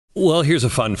Well, here's a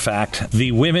fun fact.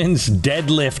 The women's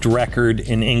deadlift record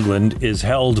in England is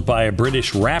held by a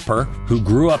British rapper who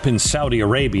grew up in Saudi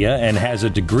Arabia and has a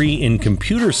degree in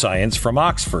computer science from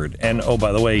Oxford. And, oh,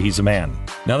 by the way, he's a man.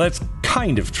 Now, that's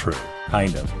kind of true.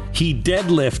 Kind of. He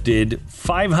deadlifted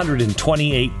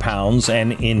 528 pounds,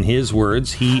 and in his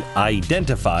words, he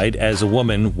identified as a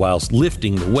woman whilst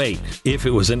lifting the weight. If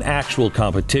it was an actual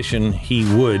competition,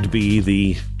 he would be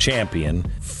the champion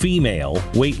female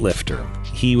weightlifter.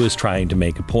 He was trying to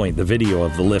make a point. The video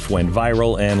of the lift went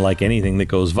viral, and like anything that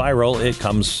goes viral, it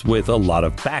comes with a lot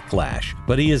of backlash.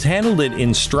 But he has handled it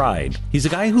in stride. He's a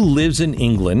guy who lives in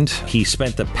England. He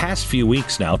spent the past few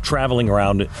weeks now traveling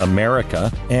around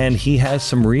America, and he has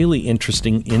some really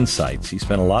interesting insights. He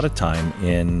spent a lot of time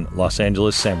in Los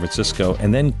Angeles, San Francisco,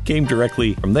 and then came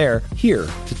directly from there here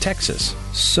to Texas.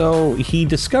 So he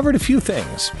discovered a few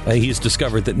things. He's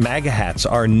discovered that MAGA hats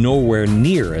are nowhere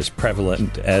near as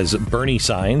prevalent as Bernie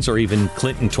signs or even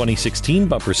Clinton 2016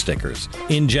 bumper stickers.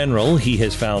 In general, he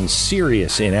has found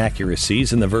serious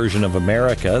inaccuracies in the version of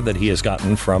America that he has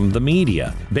gotten from the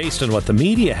media. Based on what the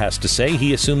media has to say,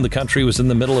 he assumed the country was in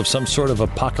the middle of some sort of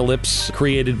apocalypse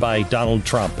created by Donald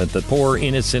Trump and the poor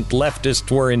innocent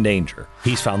leftists were in danger.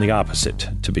 He's found the opposite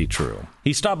to be true.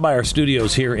 He stopped by our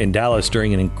studios here in Dallas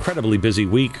during an incredibly busy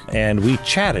week, and we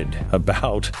chatted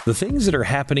about the things that are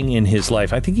happening in his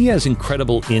life. I think he has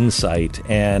incredible insight,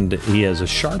 and he has a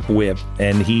sharp wit,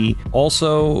 and he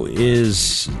also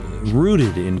is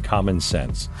rooted in common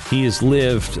sense. He has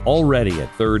lived already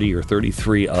at 30 or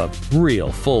 33 a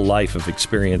real full life of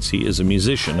experience. He is a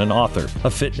musician, an author, a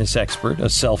fitness expert, a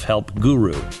self-help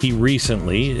guru. He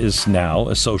recently is now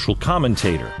a social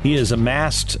commentator. He has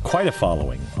amassed quite a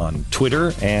following on Twitter,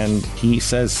 and he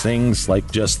says things like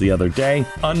just the other day,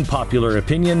 unpopular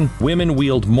opinion, women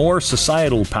wield more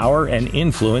societal power and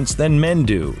influence than men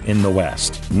do in the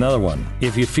West. Another one,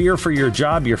 if you fear for your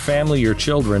job, your family, your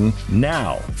children,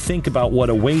 now think about what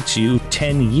awaits you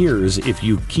 10 years if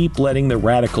you keep letting the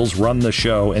radicals run the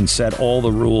show and set all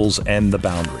the rules and the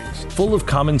boundaries. Full of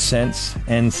common sense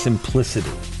and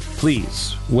simplicity.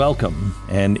 Please welcome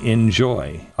and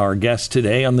enjoy our guest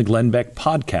today on the Glenn Beck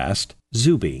podcast,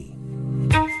 Zuby.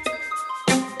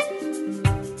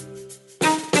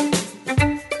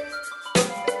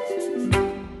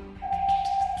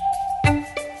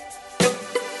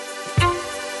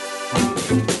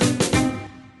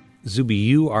 Zuby,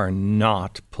 you are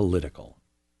not political,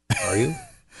 are you?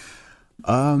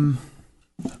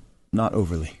 Not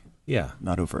overly. Yeah.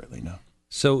 Not overtly, no.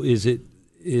 So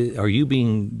are you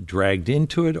being dragged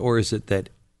into it, or is it that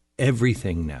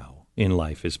everything now in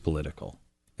life is political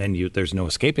and there's no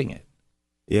escaping it?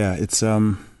 Yeah, it's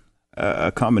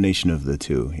a combination of the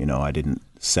two. You know, I didn't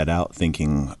set out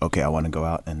thinking, okay, I want to go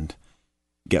out and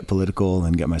get political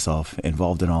and get myself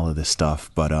involved in all of this stuff.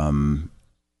 But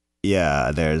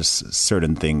yeah, there's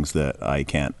certain things that I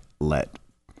can't let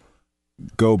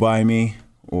go by me,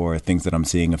 or things that I'm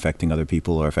seeing affecting other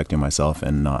people or affecting myself,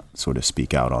 and not sort of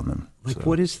speak out on them. Like,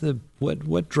 so.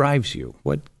 What drives you?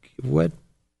 What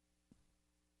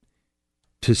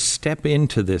to step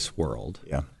into this world?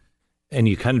 Yeah. And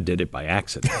you kind of did it by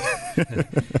accident.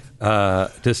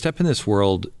 To step in this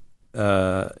world,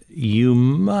 you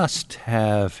must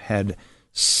have had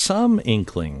some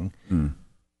inkling,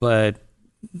 but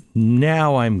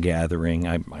now I'm gathering,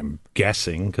 I'm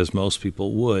guessing, because most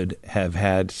people would have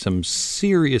had some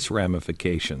serious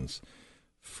ramifications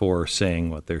for saying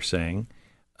what they're saying.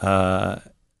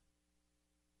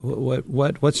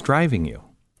 What's driving you?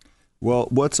 Well,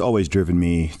 what's always driven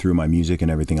me through my music and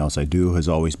everything else I do has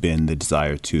always been the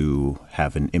desire to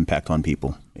have an impact on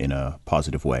people in a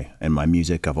positive way. And my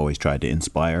music, I've always tried to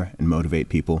inspire and motivate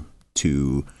people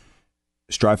to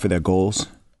strive for their goals.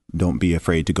 Don't be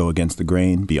afraid to go against the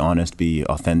grain. Be honest, be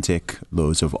authentic.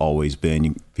 Those have always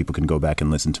been, people can go back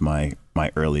and listen to my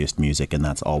earliest music, and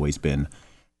that's always been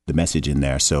the message in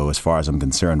there. So as far as I'm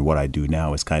concerned, what I do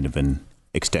now is kind of an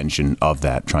extension of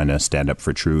that, trying to stand up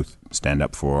for truth, stand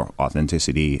up for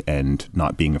authenticity, and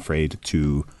not being afraid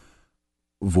to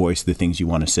voice the things you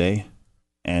want to say,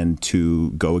 and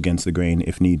to go against the grain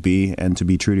if need be, and to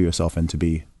be true to yourself and to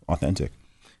be authentic.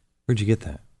 Where'd you get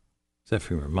that? Is that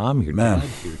from your mom, your dad,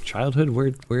 your childhood?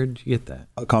 Where'd you get that?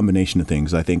 A combination of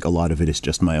things. I think a lot of it is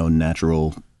just my own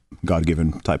natural,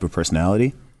 God-given type of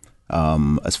personality.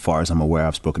 As far as I'm aware,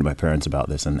 I've spoken to my parents about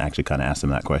this and actually kind of asked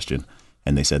them that question.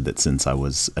 And they said that since I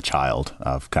was a child,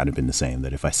 I've kind of been the same,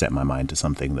 that if I set my mind to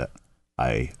something, that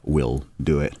I will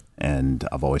do it. And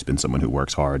I've always been someone who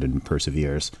works hard and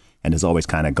perseveres, and has always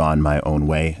kind of gone my own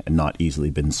way and not easily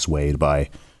been swayed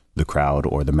by the crowd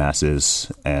or the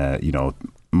masses. You know,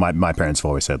 my parents have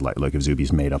always said, like, look, if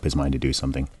Zuby's made up his mind to do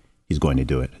something, he's going to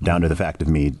do it. Down to the fact of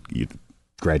me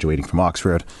graduating from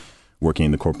Oxford, working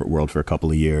in the corporate world for a couple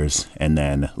of years, and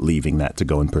then leaving that to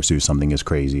go and pursue something as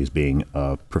crazy as being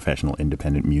a professional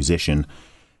independent musician.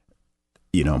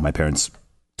 You know, my parents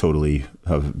totally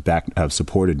have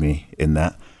supported me in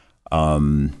that,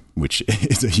 which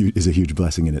is a huge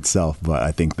blessing in itself. But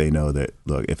I think they know that,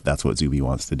 look, if that's what Zuby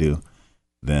wants to do,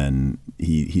 then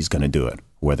he's going to do it,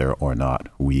 whether or not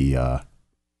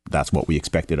that's what we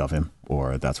expected of him,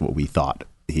 or that's what we thought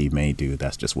he may do.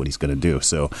 That's just what he's going to do.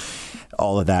 So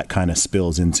all of that kind of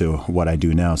spills into what I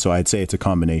do now. So I'd say it's a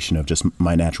combination of just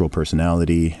my natural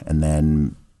personality and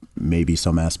then maybe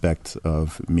some aspect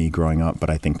of me growing up. But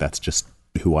I think that's just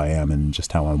who I am and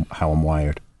just how I'm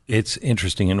wired. It's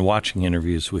interesting in watching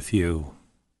interviews with you.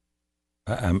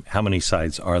 How many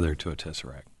sides are there to a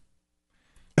tesseract?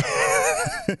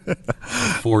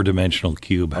 Four-dimensional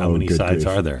cube. How many sides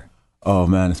are there? Oh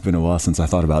man, it's been a while since I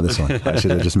thought about this one. I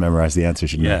should have just memorized the answer,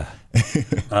 shouldn't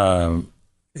I?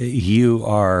 You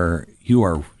are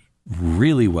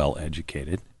really well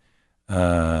educated.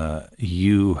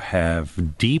 You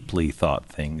have deeply thought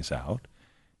things out.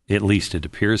 At least it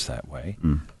appears that way.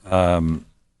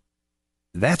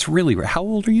 That's really rare. How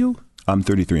old are you? I'm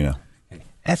 33 now.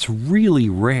 That's really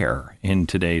rare in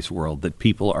today's world that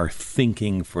people are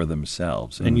thinking for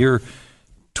themselves. And your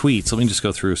tweets, let me just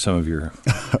go through some of your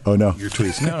your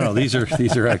tweets. No, these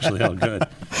are actually all good.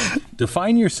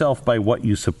 Define yourself by what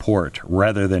you support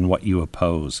rather than what you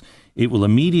oppose. It will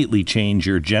immediately change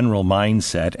your general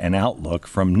mindset and outlook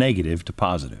from negative to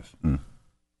positive.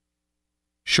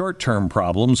 Short-term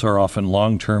problems are often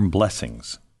long-term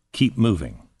blessings. Keep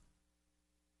moving.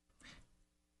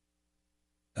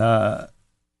 As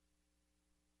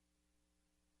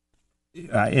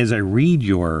I read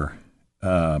your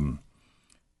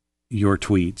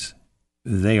tweets,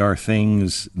 they are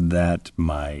things that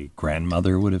my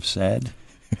grandmother would have said.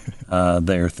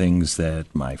 They are things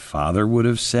that my father would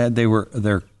have said.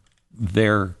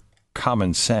 They're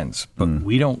common sense, but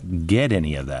we don't get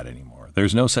any of that anymore.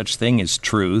 There's no such thing as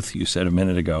truth. You said a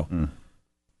minute ago.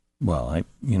 Well, I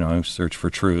search for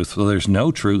truth. Well, there's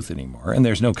no truth anymore, and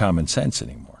there's no common sense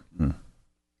anymore.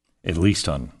 At least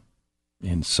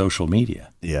in social media.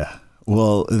 Yeah.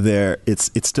 Well, it's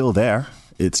still there.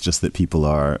 It's just that people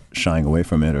are shying away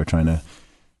from it or trying to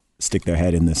stick their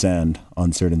head in the sand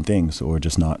on certain things, or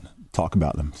just not talk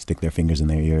about them, stick their fingers in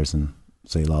their ears and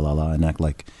say la la la and act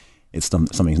like it's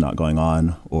something's not going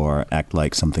on, or act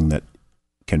like something that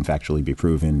can factually be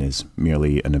proven is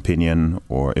merely an opinion,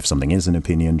 or if something is an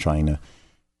opinion, trying to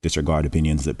disregard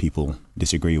opinions that people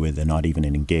disagree with and not even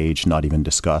engage, not even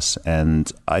discuss.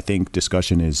 And I think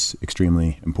discussion is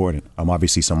extremely important. I'm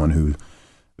obviously someone who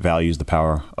values the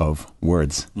power of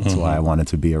words. That's why I wanted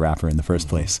to be a rapper in the first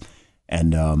place.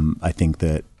 And I think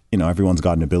that, everyone's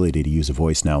got an ability to use a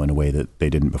voice now in a way that they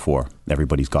didn't before.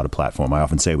 Everybody's got a platform. I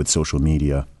often say with social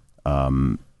media,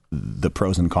 the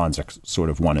pros and cons are sort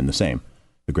of one and the same.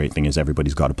 The great thing is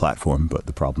everybody's got a platform, but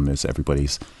the problem is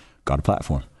everybody's got a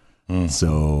platform.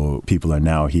 So people are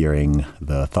now hearing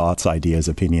the thoughts, ideas,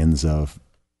 opinions of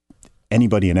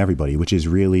anybody and everybody, which is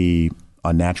really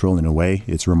unnatural in a way.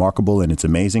 It's remarkable and it's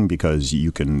amazing because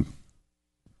you can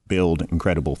build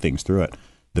incredible things through it.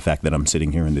 The fact that I'm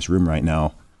sitting here in this room right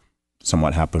now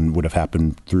would have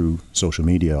happened through social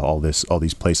media. All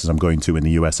these places I'm going to in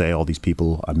the USA, all these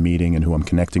people I'm meeting and who I'm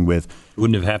connecting with. It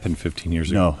wouldn't have happened 15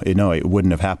 years ago. No, it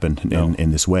wouldn't have happened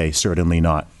in this way. Certainly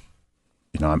not.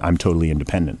 I'm totally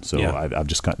independent. So I've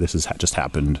just this has just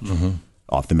happened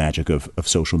off the magic of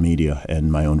social media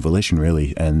and my own volition,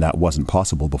 really. And that wasn't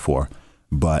possible before.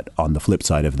 But on the flip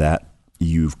side of that,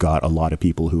 you've got a lot of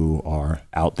people who are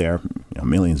out there,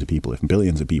 millions of people, if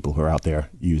billions of people who are out there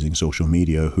using social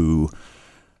media who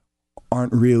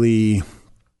aren't really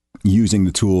using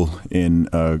the tool in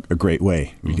a great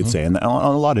way, you could say, and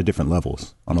on a lot of different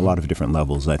levels.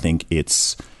 I think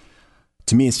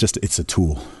to me, it's a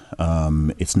tool.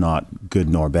 It's not good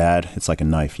nor bad. It's like a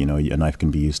knife. A knife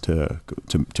can be used to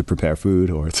prepare food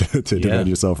or to defend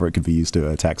yourself, or it could be used to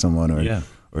attack someone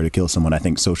or to kill someone. I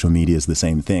think social media is the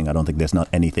same thing. I don't think there's not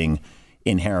anything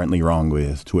inherently wrong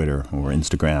with Twitter or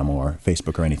Instagram or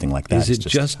Facebook or anything like that. It's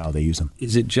just how they use them.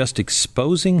 Is it just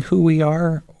exposing who we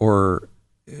are, or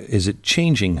is it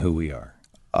changing who we are?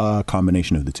 A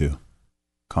combination of the two.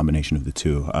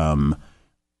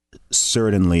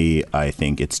 Certainly, I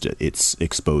think it's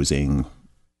exposing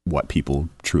what people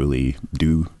truly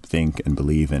do think and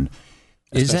believe. And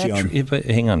is that true? But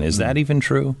hang on, is that even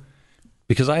true?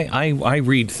 Because I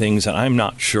read things and I'm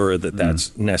not sure that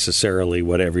that's necessarily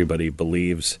what everybody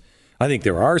believes. I think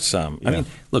there are some. I mean,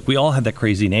 look, we all had that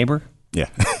crazy neighbor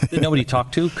that nobody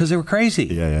talked to because they were crazy.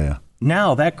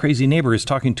 now that crazy neighbor is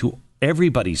talking to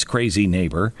everybody's crazy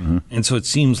neighbor. And so it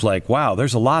seems like, wow,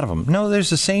 there's a lot of them. No,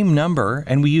 there's the same number,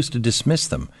 and we used to dismiss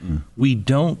them. We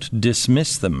don't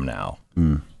dismiss them now.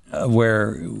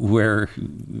 Where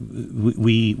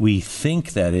we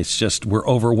think that it's just we're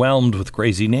overwhelmed with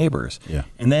crazy neighbors. Yeah.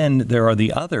 And then there are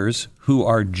the others who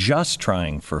are just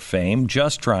trying for fame,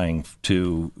 just trying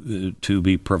to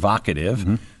be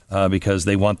provocative because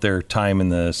they want their time in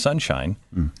the sunshine.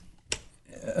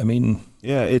 I mean...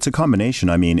 Yeah, it's a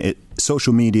combination. I mean,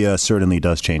 social media certainly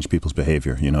does change people's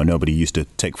behavior. You know, nobody used to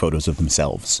take photos of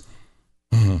themselves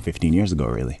 15 years ago,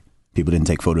 really. People didn't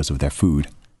take photos of their food,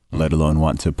 let alone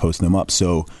want to post them up.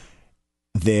 So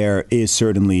there is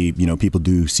certainly, you know, people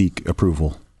do seek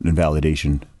approval and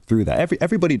validation through that.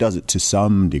 Everybody does it to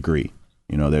some degree.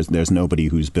 You know, there's nobody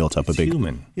who's built up a big...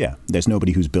 human. Yeah, there's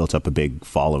nobody who's built up a big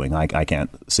following. I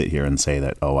can't sit here and say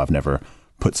that, oh, I've never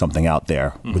put something out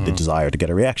there with the desire to get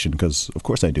a reaction, because of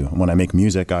course I do. When I make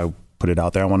music, I put it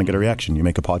out there. I want to get a reaction. You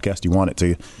make a podcast, you want it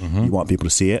to, you want people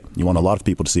to see it. You want a lot of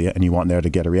people to see it, and you want there to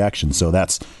get a reaction. So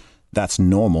that's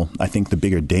normal. I think the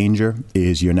bigger danger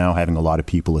is you're now having a lot of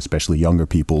people, especially younger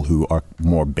people, who are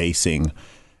more basing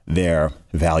their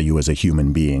value as a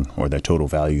human being or their total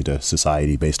value to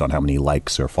society based on how many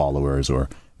likes or followers or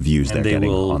views they're getting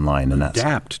online, and that's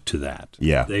adapt to that.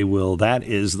 Yeah, they will. That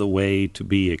is the way to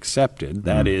be accepted.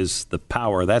 That is the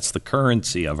power. That's the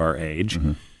currency of our age,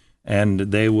 and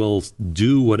they will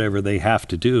do whatever they have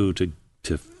to do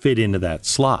to fit into that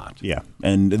slot. Yeah,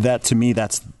 and that, to me,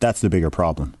 that's the bigger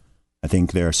problem. I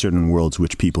think there are certain worlds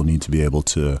which people need to be able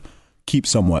to keep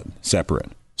somewhat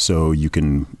separate. So you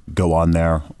can go on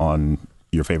there on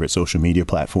your favorite social media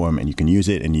platform and you can use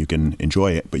it and you can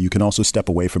enjoy it, but you can also step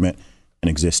away from it and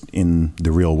exist in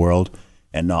the real world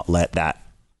and not let that,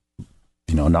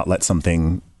 you know, not let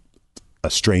something, a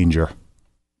stranger,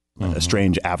 a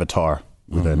strange avatar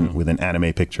with an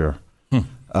anime picture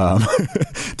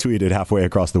tweeted halfway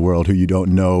across the world who you don't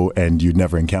know and you'd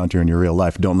never encounter in your real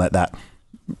life. Don't let that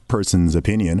person's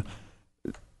opinion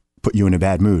put you in a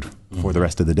bad mood for the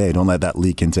rest of the day. Don't let that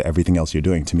leak into everything else you're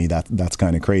doing. To me, that's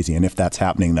kind of crazy. And if that's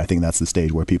happening, I think that's the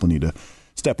stage where people need to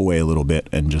step away a little bit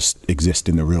and just exist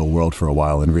in the real world for a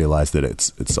while and realize that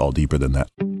it's all deeper than that.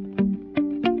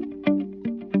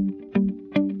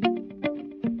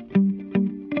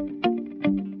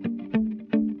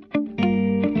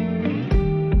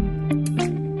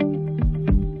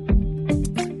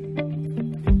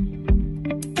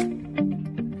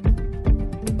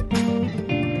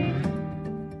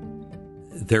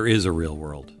 There is a real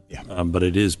world, yeah. But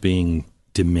it is being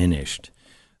diminished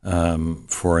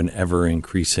for an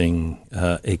ever-increasing,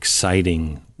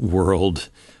 exciting world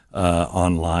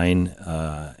online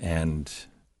and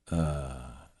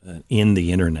in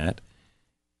the internet.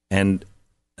 And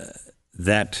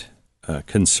that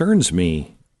concerns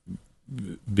me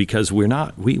because we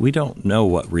don't know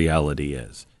what reality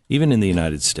is, even in the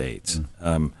United States.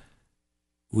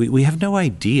 We have no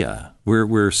idea.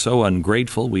 We're so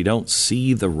ungrateful. We don't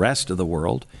see the rest of the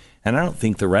world, and I don't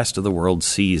think the rest of the world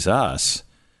sees us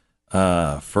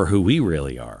for who we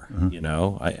really are. You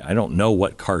know, I don't know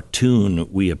what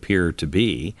cartoon we appear to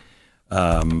be,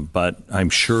 but I'm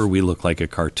sure we look like a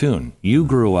cartoon. You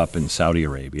grew up in Saudi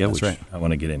Arabia, That's which right. I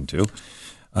want to get into.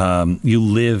 You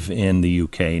live in the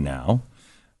UK now.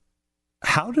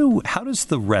 How does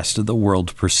the rest of the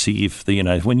world perceive the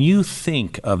United States? When you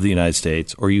think of the United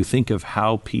States, or you think of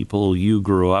how people you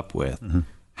grew up with,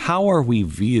 how are we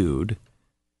viewed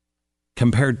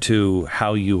compared to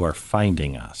how you are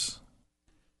finding us?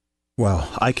 Well,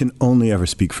 I can only ever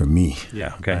speak for me.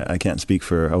 Yeah, okay. I can't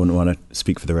speak I wouldn't want to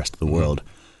speak for the rest of the world.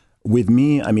 With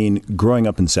me, I mean, growing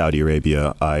up in Saudi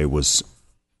Arabia,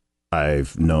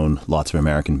 I've known lots of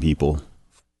American people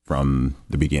from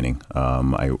the beginning.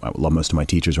 Most of my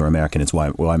teachers were American. It's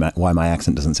why my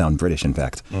accent doesn't sound British, in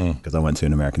fact, because I went to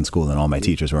an American school and all my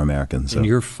teachers were American. So. And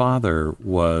your father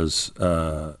was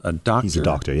a doctor. He's a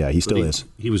doctor, yeah. He still is.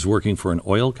 He was working for an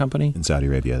oil company? In Saudi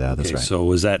Arabia, that's right. So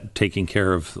was that taking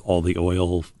care of all the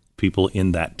oil people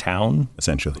in that town?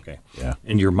 Essentially. Okay. Yeah.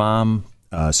 And your mom?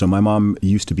 So my mom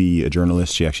used to be a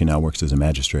journalist. She actually now works as a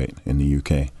magistrate in the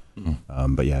UK.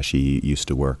 But yeah, she used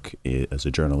to work as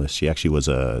a journalist. She actually was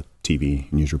a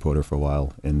TV news reporter for a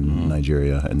while in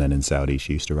Nigeria, and then in Saudi,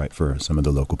 she used to write for some of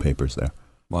the local papers there.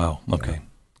 Wow. Okay. Yeah.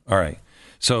 All right.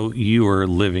 So you were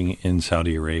living in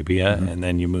Saudi Arabia, and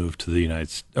then you moved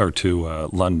to to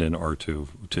London or to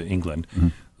England.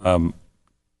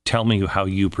 Tell me how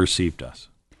you perceived us.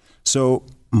 So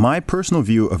my personal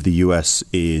view of the U.S.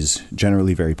 is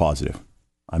generally very positive.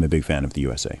 I'm a big fan of the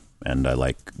USA, and I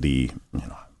like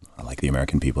like the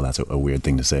American people. That's a weird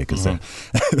thing to say because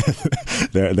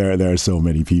there are so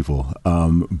many people.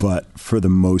 But for the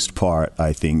most part,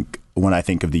 I think when I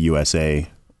think of the USA,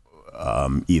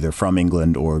 either from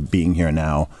England or being here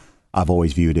now, I've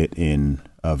always viewed it in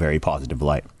a very positive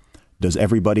light. Does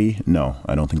everybody? No,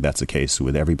 I don't think that's the case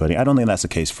with everybody. I don't think that's the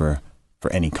case for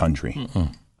any country.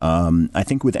 I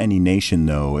think with any nation,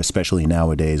 though, especially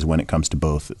nowadays when it comes to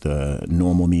both the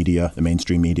normal media, the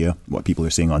mainstream media, what people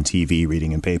are seeing on TV,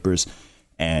 reading in papers,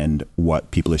 and what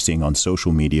people are seeing on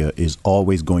social media is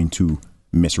always going to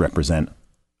misrepresent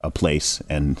a place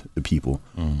and the people,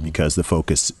 because the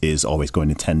focus is always going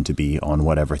to tend to be on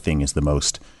whatever thing is the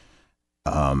most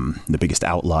the biggest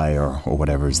outlier, or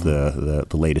whatever is the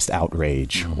latest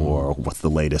outrage, or what's the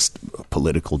latest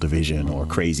political division or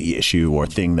crazy issue or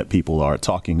thing that people are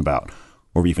talking about,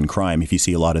 or even crime. If you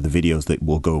see a lot of the videos that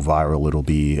will go viral, it'll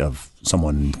be of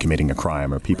someone committing a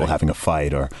crime or people having a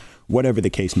fight or whatever the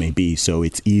case may be. So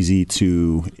it's easy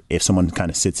to, if someone kind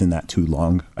of sits in that too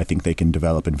long, I think they can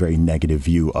develop a very negative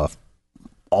view of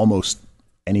almost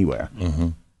anywhere.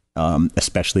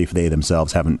 Especially if they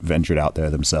themselves haven't ventured out there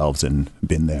themselves and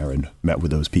been there and met with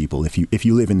those people. If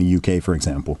you live in the UK, for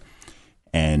example,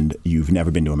 and you've never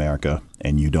been to America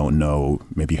and you don't know,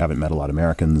 maybe you haven't met a lot of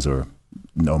Americans or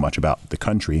know much about the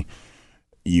country,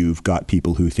 you've got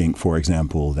people who think, for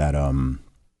example, that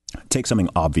take something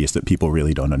obvious that people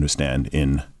really don't understand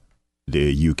in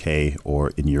the UK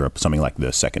or in Europe, something like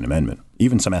the Second Amendment,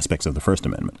 even some aspects of the First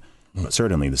Amendment, but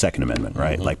certainly the Second Amendment,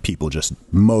 right? Like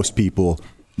most people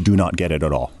do not get it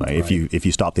at all. Right? If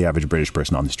you stop the average British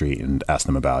person on the street and ask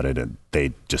them about it, and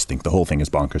they just think the whole thing is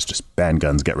bonkers, just ban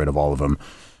guns, get rid of all of them.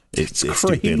 It's crazy.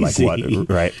 Stupid. Like what?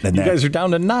 Right? And you guys are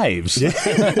down to knives. Yeah.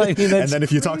 I mean, and then if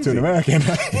you talk to an American,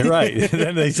 right?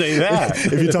 Then they say that.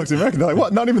 If you talk to an American, they're like,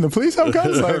 "What? Not even the police have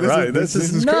guns?" Like, this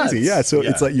is crazy. Yeah. So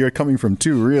it's like you're coming from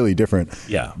two really different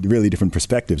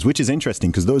perspectives, which is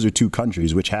interesting because those are two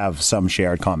countries which have some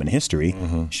shared common history,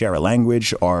 share a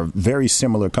language, are very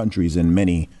similar countries in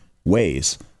many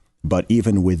ways. But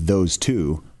even with those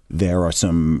two, there are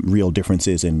some real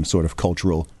differences in sort of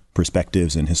cultural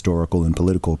perspectives and historical and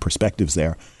political perspectives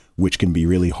there, which can be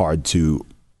really hard to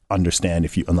understand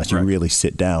unless you really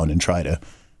sit down and try to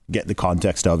get the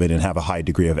context of it and have a high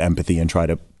degree of empathy and try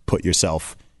to put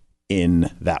yourself in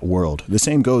that world. The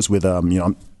same goes with,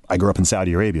 I grew up in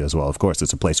Saudi Arabia as well. Of course,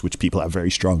 it's a place which people have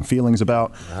very strong feelings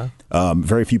about.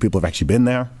 Very few people have actually been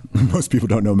there. Most people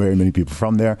don't know very many people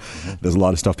from there. There's a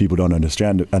lot of stuff people don't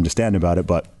understand about it,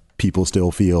 but people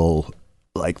still feel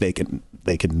like they can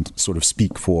sort of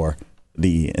speak for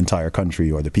the entire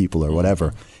country or the people or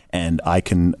whatever. And I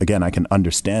can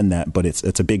understand that, but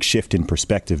it's a big shift in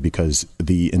perspective because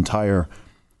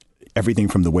everything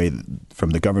from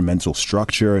the governmental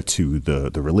structure to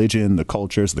the religion, the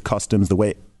cultures, the customs,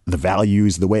 the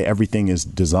values, the way everything is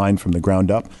designed from the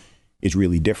ground up is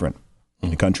really different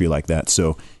in a country like that.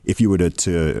 So if you were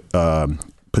to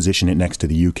position it next to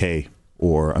the UK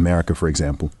or America, for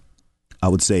example, I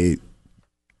would say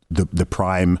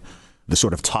the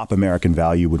sort of top American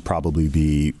value would probably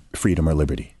be freedom or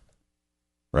liberty,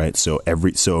 right? So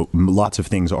lots of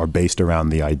things are based around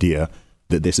the idea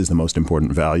that this is the most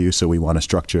important value. So we want to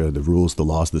structure the rules, the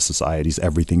laws, the societies,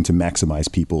 everything to maximize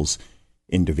people's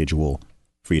individual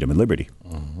freedom and liberty.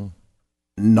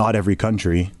 Not every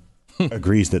country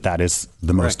agrees that is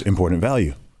the most important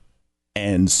value.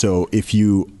 And so if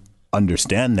you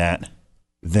understand that,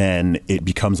 then it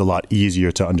becomes a lot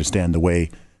easier to understand the way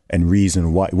and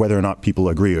reason why, whether or not people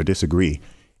agree or disagree.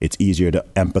 It's easier to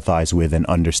empathize with and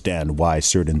understand why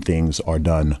certain things are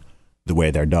done the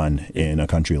way they're done in a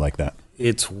country like that.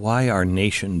 It's why our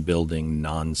nation building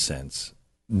nonsense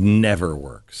never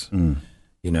works.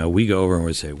 We go over and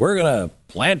we say, we're going to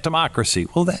plant democracy.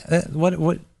 Well,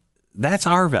 that's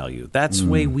our value. That's the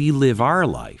way we live our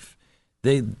life.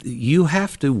 You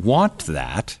have to want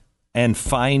that and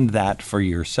find that for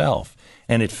yourself.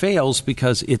 And it fails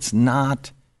because it's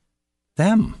not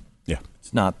them. Yeah.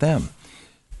 It's not them.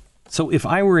 So if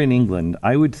I were in England,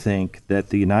 I would think that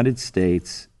the United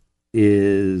States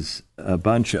is a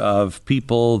bunch of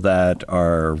people that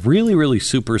are really, really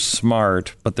super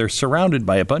smart, but they're surrounded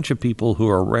by a bunch of people who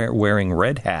are wearing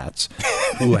red hats,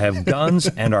 who have guns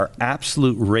and are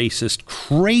absolute racist,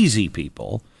 crazy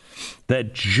people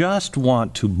that just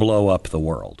want to blow up the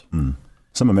world.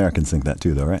 Some Americans think that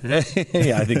too, though, right?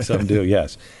 Yeah, I think some do,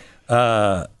 yes.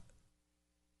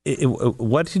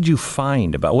 What did you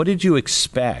find what did you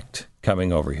expect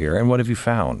coming over here, and what have you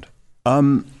found?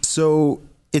 So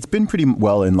It's been pretty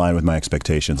well in line with my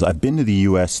expectations. I've been to the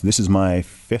U.S. This is my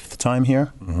 5th time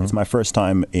here. Mm-hmm. It's my first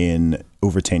time in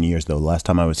over 10 years, though. The last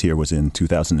time I was here was in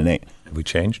 2008. Have we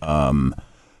changed?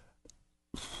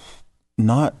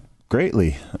 Not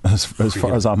greatly, as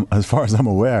far as I'm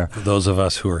aware. For those of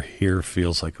us who are here,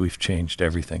 feels like we've changed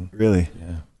everything. Really?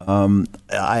 Yeah.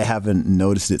 I haven't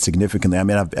noticed it significantly. I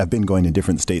mean, I've been going to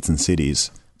different states and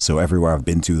cities. So everywhere I've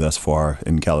been to thus far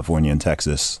in California and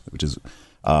Texas, which is...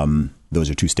 those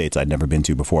are 2 states I'd never been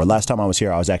to before. Last time I was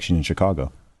here, I was actually in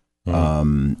Chicago.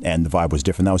 And the vibe was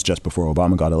different. That was just before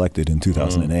Obama got elected in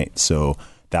 2008. So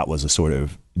that was a sort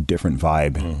of different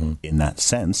vibe in that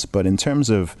sense. But in terms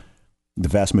of the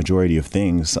vast majority of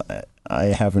things, I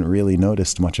haven't really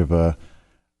noticed much of a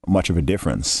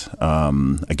difference.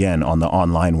 Again, on the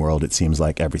online world, it seems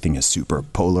like everything is super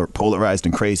polarized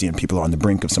and crazy, and people are on the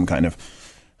brink of some kind of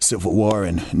civil war,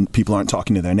 and people aren't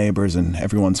talking to their neighbors, and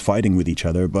everyone's fighting with each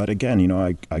other. But again,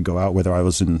 I go out, whether I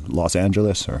was in Los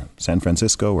Angeles or San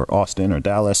Francisco or Austin or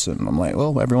Dallas, and I'm like,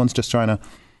 well, everyone's just trying to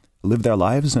live their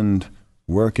lives and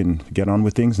work and get on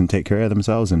with things and take care of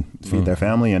themselves and feed their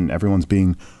family, and everyone's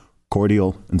being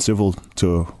cordial and civil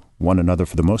to one another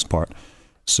for the most part.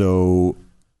 So,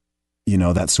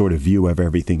 that sort of view of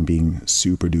everything being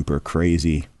super duper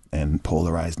crazy and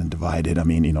polarized and divided, I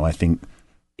mean, I think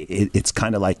it's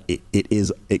kind of like it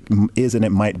is and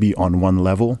it might be on one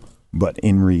level, but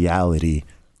in reality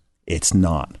it's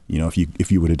not.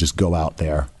 If you were to just go out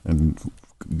there and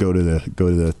go to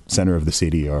the center of the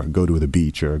city or go to the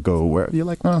beach or go where, you're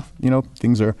like,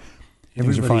 things are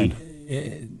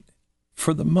fine.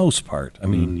 For the most part, I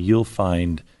mean, you'll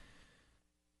find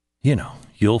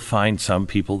some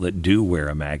people that do wear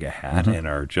a MAGA hat and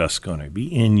are just going to be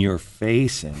in your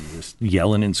face and just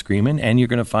yelling and screaming. And you're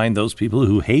going to find those people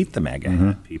who hate the MAGA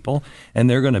hat people, and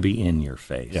they're going to be in your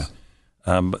face. Yeah.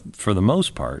 But for the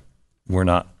most part, we're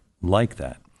not like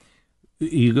that.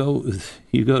 You go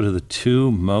to the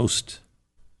 2 most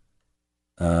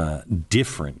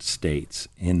different states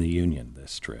in the union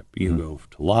this trip. You go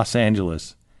to Los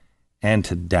Angeles and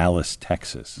to Dallas,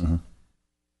 Texas.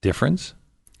 Difference?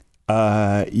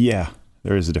 Yeah,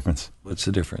 there is a difference. What's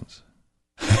the difference?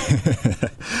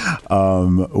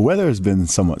 Weather has been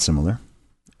somewhat similar,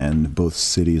 and both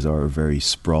cities are very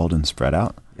sprawled and spread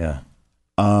out. Yeah.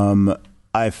 I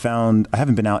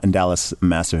haven't been out in Dallas a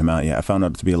massive amount yet. I found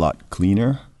it to be a lot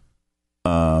cleaner.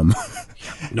 No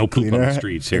poop on the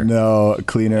streets here. No,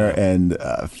 cleaner and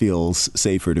feels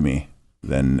safer to me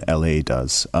than LA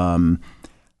does.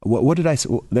 What did I say?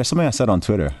 There's something I said on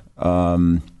Twitter.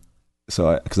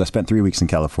 Because I spent 3 weeks in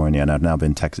California and I've now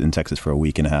been in Texas for a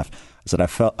week and a half. I said I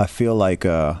felt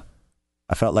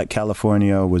like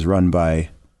California was run by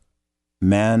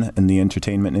man in the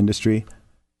entertainment industry,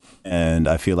 and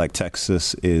I feel like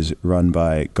Texas is run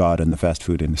by God in the fast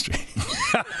food industry.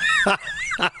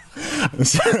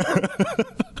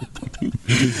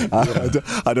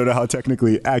 I don't know how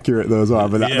technically accurate those are,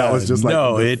 but that was just like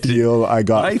the feel I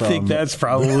got. I think that's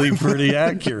probably pretty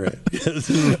accurate.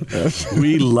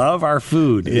 We love our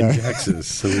food in Texas.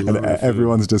 So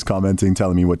everyone's just commenting,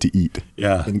 telling me what to eat.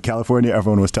 Yeah. In California,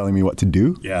 everyone was telling me what to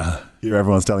do. Yeah. Here,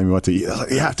 everyone's telling me what to eat.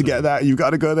 You have to get that. You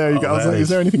got to go there. Is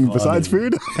there anything besides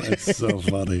food? That's so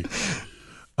funny.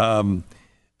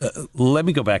 Let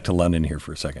me go back to London here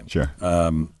for a second. Sure.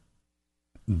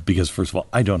 Because first of all,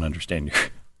 I do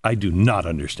not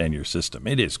understand your system.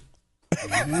 It is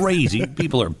crazy.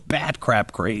 People are bat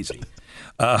crap crazy.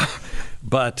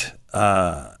 But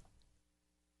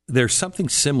there's something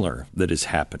similar that is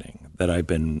happening that I've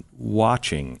been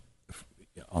watching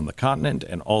on the continent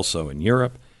and also in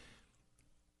Europe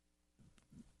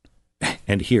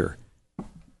and here.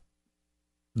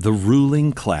 The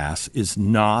ruling class is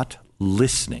not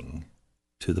listening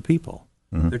to the people.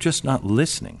 They're just not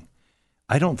listening.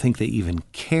 I don't think they even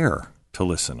care to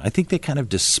listen. I think they kind of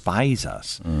despise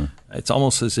us. It's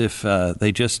almost as if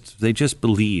they just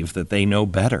believe that they know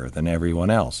better than everyone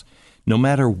else. No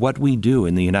matter what we do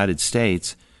in the United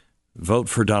States, vote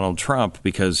for Donald Trump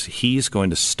because he's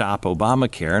going to stop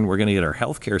Obamacare and we're going to get our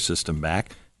health care system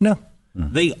back. No.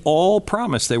 They all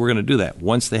promised they were going to do that.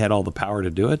 Once they had all the power to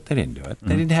do it, they didn't do it.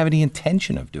 They didn't have any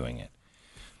intention of doing it.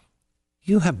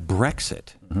 You have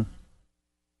Brexit.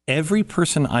 Every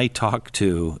person I talk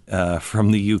to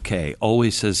from the UK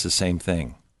always says the same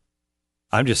thing.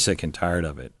 I'm just sick and tired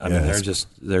of it. I mean,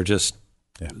 they're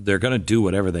going to do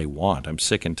whatever they want. I'm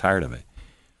sick and tired of it.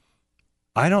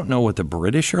 I don't know what the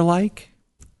British are like,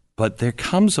 but there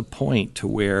comes a point to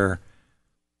where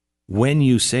when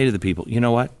you say to the people, you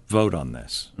know what, vote on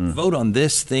this. Vote on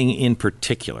this thing in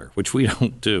particular, which we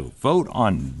don't do. Vote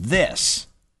on this.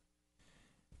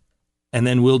 and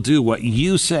then we'll do what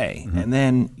you say, and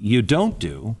then you don't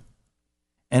do.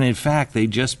 And in fact, they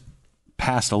just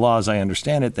passed a law, as I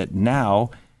understand it, that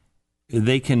now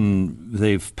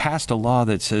they've passed a law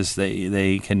that says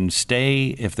they can stay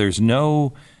if there's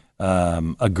no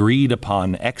agreed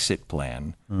upon exit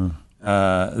plan.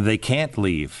 They can't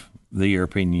leave the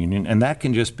European Union, and that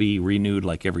can just be renewed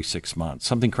like every 6 months,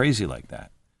 something crazy like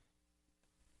that.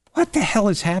 What the hell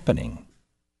is happening?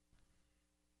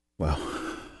 Well,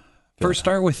 first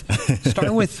start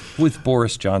with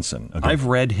Boris Johnson. Okay. I've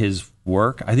read his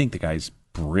work. I think the guy's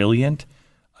brilliant.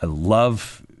 I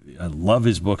love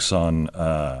his books on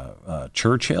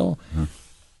Churchill.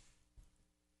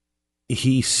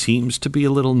 He seems to be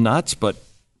a little nuts, but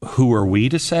who are we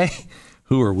to say?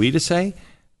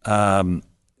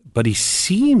 But he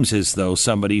seems as though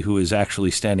somebody who is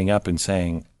actually standing up and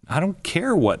saying, I don't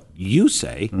care what you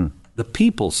say. The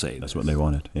people say that's what they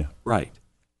wanted. Yeah. Right.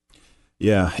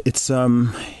 Yeah. It's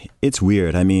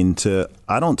weird. I mean,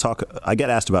 I get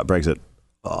asked about Brexit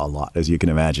a lot, as you can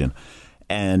imagine.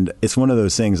 And it's one of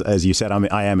those things, as you said,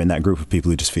 I am in that group of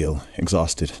people who just feel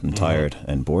exhausted and tired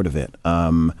and bored of it.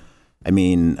 I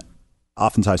mean,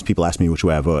 oftentimes people ask me which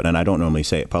way I vote, and I don't normally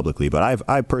say it publicly, but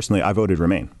I personally voted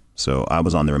Remain. So I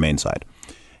was on the Remain side.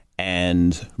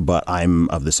 But I'm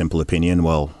of the simple opinion,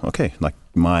 well, okay, like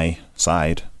my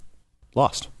side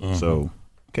lost. So,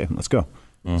 okay, let's go.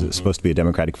 Is it supposed to be a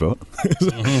democratic vote?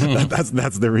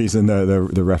 That's the reason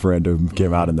the referendum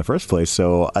came out in the first place.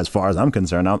 So as far as I'm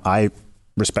concerned, I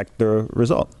respect the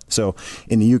result. So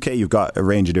in the UK, you've got a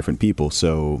range of different people.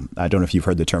 So I don't know if you've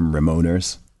heard the term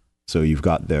Remoaners. So you've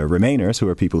got the Remainers, who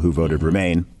are people who voted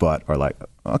Remain, but are like,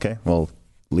 okay, well,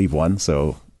 leave one.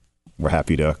 So we're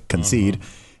happy to concede.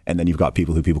 And then you've got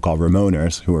people call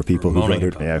Remoaners, who are people who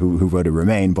voted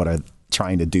Remain, but are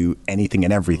trying to do anything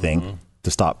and everything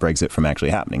to stop Brexit from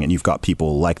actually happening. And you've got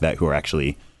people like that who are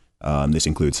actually, this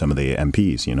includes some of the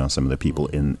MPs, some of the people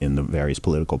in the various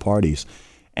political parties.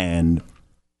 And,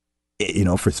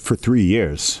 for 3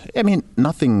 years, I mean,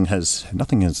 nothing has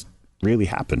really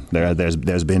happened.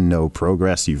 There's been no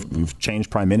progress. You've changed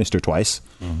prime minister twice.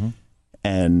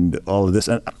 And all of this.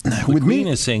 The Queen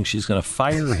is saying she's going to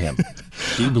fire him.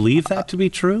 Do you believe that to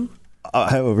be true?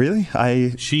 Really?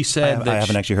 She said I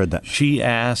haven't actually heard that. She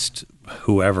asked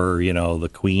whoever, the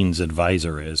Queen's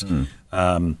advisor is,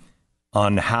 on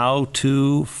how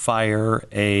to fire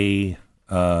a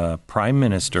prime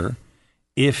minister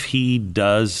if he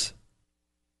does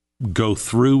go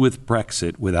through with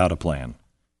Brexit without a plan.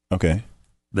 Okay.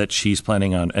 That she's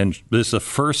planning on. And this is the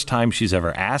first time she's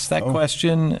ever asked that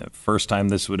question, first time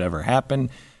this would ever happen.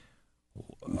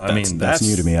 That's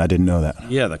new to me. I didn't know that.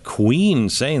 Yeah, the Queen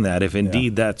saying that, if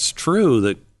indeed that's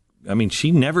true,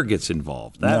 she never gets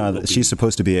involved. She's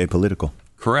supposed to be apolitical.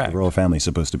 Correct. The royal family is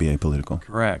supposed to be apolitical.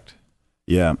 Correct.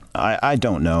 Yeah, I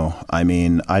don't know. I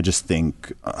mean, I just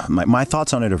think my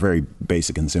thoughts on it are very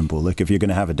basic and simple. Like, if you're going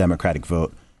to have a democratic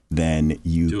vote, then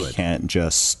you can't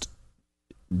just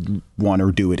want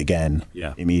to do it again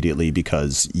immediately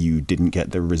because you didn't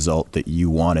get the result that you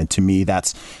wanted. To me,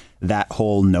 that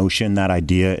whole notion, that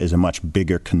idea is a much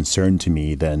bigger concern to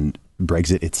me than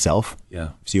Brexit itself.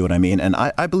 Yeah. See what I mean? And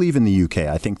I believe in the UK.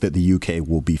 I think that the UK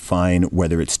will be fine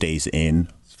whether it stays in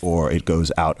or it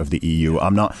goes out of the EU.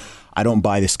 I don't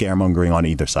buy the scaremongering on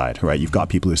either side, right? You've got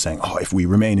people who are saying, if we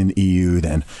remain in the EU,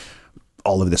 then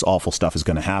all of this awful stuff is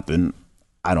going to happen.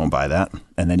 I don't buy that.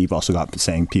 And then you've also got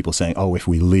people saying, if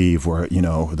we leave,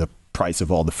 the price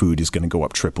of all the food is going to go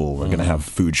up triple. We're going to have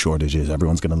food shortages.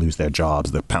 Everyone's going to lose their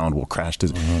jobs. The pound will crash.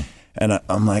 And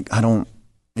I'm like,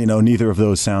 neither of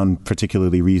those sound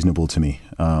particularly reasonable to me.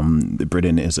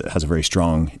 Britain has a very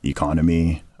strong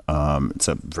economy. It's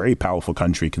a very powerful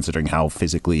country considering how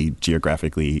physically,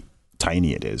 geographically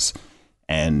tiny it is.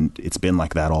 And it's been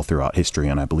like that all throughout history.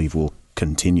 And I believe will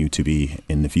continue to be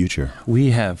in the future. We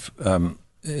have...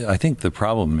 I think the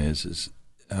problem is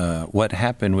what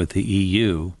happened with the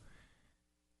EU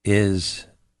is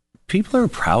people are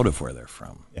proud of where they're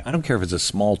from. Yeah. I don't care if it's a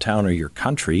small town or your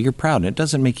country, you're proud. And it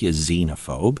doesn't make you a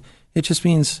xenophobe. It just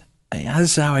means,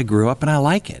 this is how I grew up and I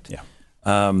like it. Yeah.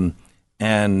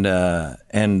 And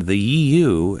the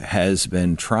EU has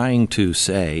been trying to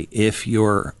say, if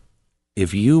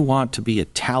you want to be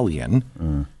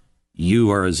Italian,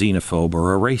 you are a xenophobe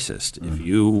or a racist. If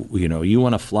you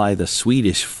want to fly the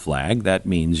Swedish flag, that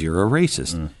means you're a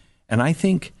racist. And I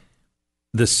think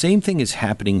the same thing is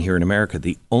happening here in America.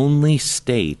 The only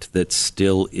state that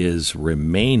still is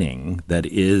remaining that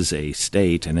is a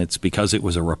state, and it's because it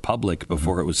was a republic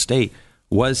before it was state,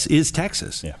 is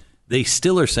Texas. Yeah. They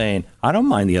still are saying, I don't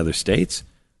mind the other states,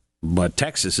 but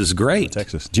Texas is great.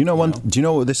 Texas. Do you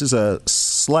know this is a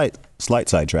slight slight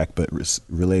sidetrack, but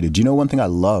related. Do you know one thing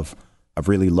I've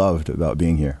really loved about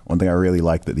being here? One thing I really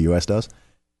like that the U.S. does?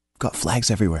 Got flags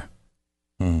everywhere.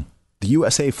 Mm. The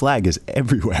USA flag is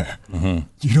everywhere. Mm-hmm.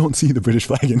 You don't see the British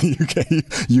flag in the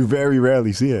UK. You very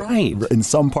rarely see it. Right. In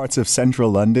some parts of central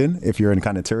London, if you're in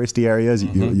kind of touristy areas,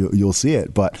 you'll see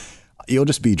it. But you'll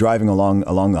just be driving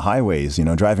along the highways,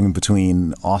 driving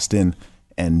between Austin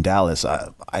and Dallas.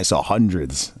 I saw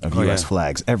hundreds of US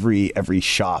flags, every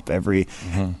shop,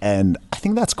 and I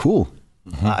think that's cool.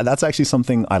 Mm-hmm. That's actually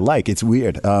something I like. It's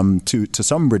weird. To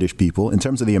some British people, in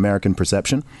terms of the American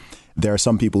perception, there are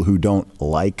some people who don't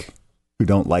like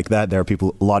that. There are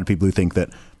a lot of people who think that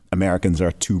Americans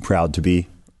are too proud to be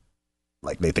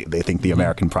like they think the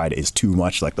American pride is too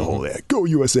much, like the whole go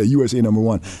USA number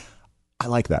one. I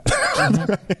like that.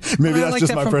 Maybe that's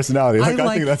just my personality. I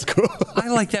think that's cool. I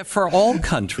like that for all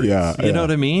countries. You know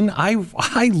what I mean?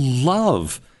 I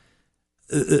love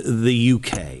the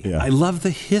UK. Yeah. I love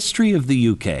the history of the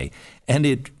UK,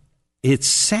 and it's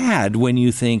sad when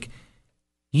you think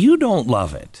you don't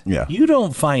love it. Yeah. You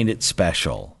don't find it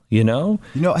special. I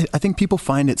think people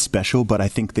find it special, but I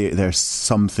think there's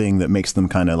something that makes them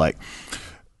kind of like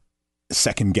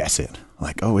second guess it.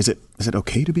 Like, oh, is it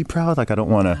okay to be proud? Like, I don't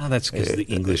want to. Oh, that's because the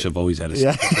English have always had a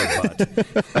stick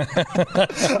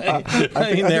butt.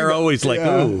 They're always like,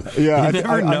 oh, you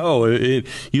never know.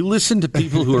 You listen to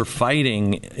people who are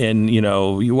fighting, and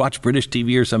you watch British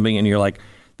TV or something, and you're like,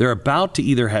 they're about to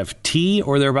either have tea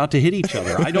or they're about to hit each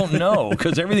other. I don't know,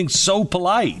 because everything's so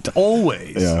polite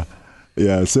always.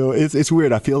 Yeah. So it's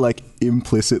weird. I feel like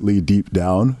implicitly deep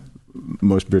down,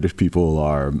 most British people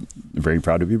are very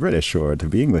proud to be British or to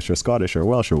be English or Scottish or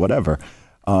Welsh or whatever.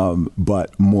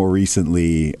 But more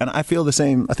recently, and I feel the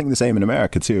same. I think the same in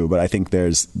America too. But I think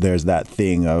there's that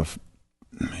thing of,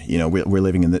 we're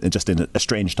living in a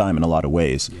strange time in a lot of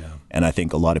ways. Yeah. And I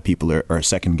think a lot of people are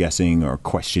second guessing or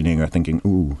questioning or thinking,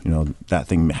 ooh, that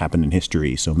thing happened in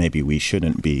history, so maybe we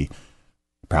shouldn't be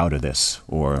proud of this,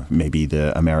 or maybe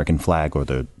the American flag or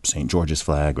the St. George's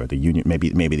flag or the Union.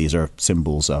 Maybe these are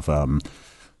symbols of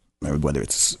whether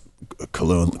it's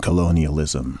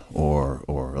colonialism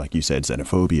or like you said,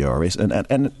 xenophobia or race.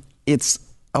 And it's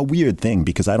a weird thing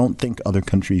because I don't think other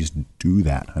countries do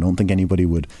that. I don't think anybody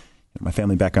would. My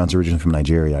family background's originally from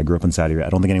Nigeria. I grew up in Saudi Arabia. I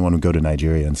don't think anyone would go to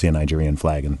Nigeria and see a Nigerian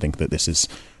flag and think that this is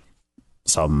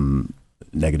some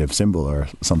negative symbol or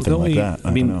something like that.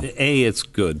 I mean, it's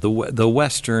good. The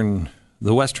Western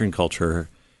culture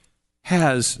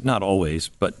has, not always,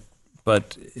 but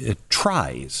it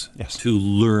tries to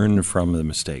learn from the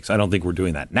mistakes. I don't think we're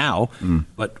doing that now,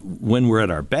 but when we're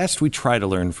at our best, we try to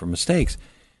learn from mistakes.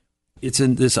 It's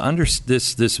in this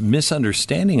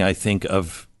misunderstanding, I think,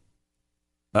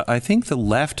 I think the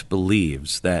left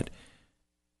believes that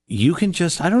you can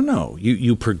just, I don't know,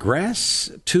 you progress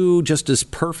to just this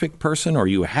perfect person, or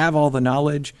you have all the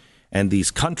knowledge, and these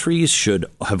countries should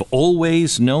have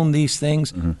always known these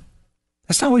things. Mm-hmm.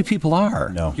 That's not the way people are.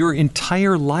 No. Your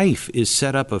entire life is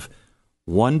set up of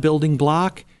one building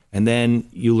block, and then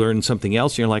you learn something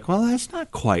else, and you're like, well, that's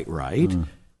not quite right. Mm.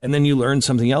 And then you learn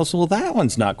something else, well, that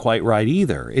one's not quite right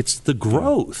either. It's the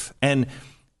growth. And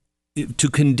to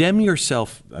condemn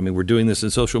yourself, I mean, we're doing this in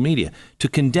social media, to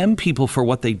condemn people for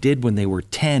what they did when they were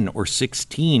 10 or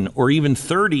 16 or even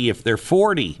 30 if they're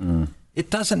 40, it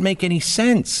doesn't make any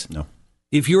sense. No.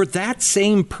 If you're that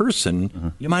same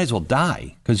person, you might as well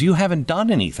die because you haven't done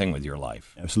anything with your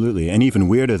life. Absolutely. And even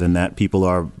weirder than that, people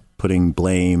are putting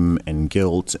blame and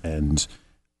guilt and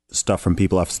stuff from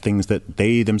people off things that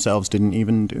they themselves didn't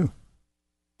even do.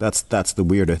 That's the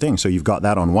weirder thing. So you've got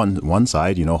that on one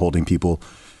side, holding people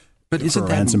for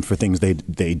ransom for things they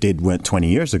did 20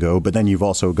 years ago. But then you've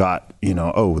also got,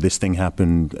 this thing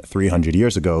happened 300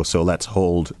 years ago, so let's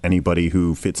hold anybody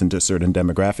who fits into certain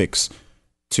demographics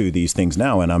to these things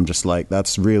now. And I'm just like,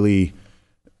 that's really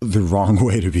the wrong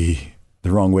way to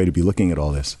be looking at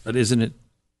all this. But isn't it,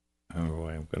 I'm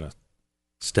going to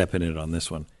step in it on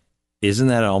this one. Isn't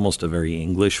that almost a very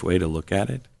English way to look at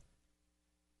it?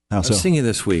 How so? I was thinking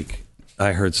this week,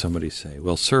 I heard somebody say,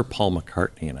 well, Sir Paul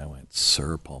McCartney. And I went,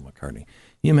 Sir Paul McCartney.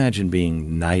 You imagine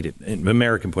being knighted, in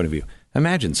American point of view.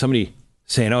 Imagine somebody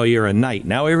saying, oh, you're a knight.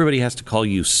 Now everybody has to call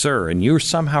you sir, and you're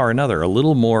somehow or another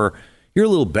you're a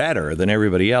little better than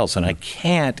everybody else. And I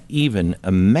can't even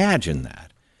imagine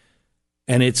that.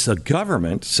 And it's a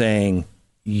government saying,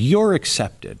 you're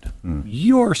accepted.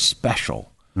 You're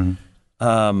special.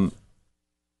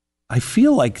 I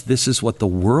feel like this is what the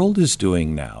world is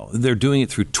doing now. They're doing it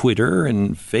through Twitter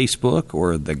and Facebook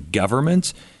or the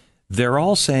governments. They're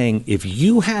all saying, if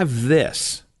you have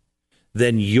this,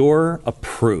 then you're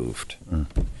approved.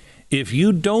 If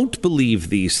you don't believe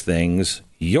these things,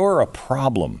 you're a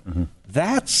problem. Mm-hmm.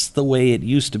 That's the way it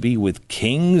used to be with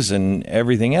kings and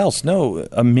everything else. No,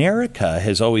 America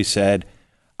has always said,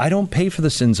 I don't pay for the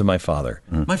sins of my father.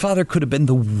 Mm-hmm. My father could have been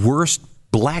the worst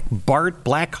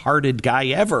black-hearted guy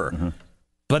ever. Mm-hmm.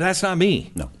 But that's not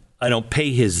me. No. I don't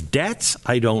pay his debts.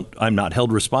 I'm not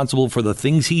held responsible for the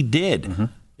things he did. Mm-hmm.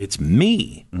 It's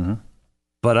me. Mm-hmm.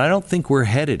 But I don't think we're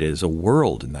headed as a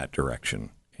world in that direction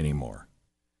anymore.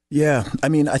 Yeah, I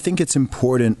mean, I think it's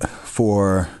important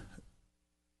for.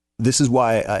 This is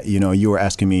why you were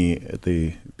asking me at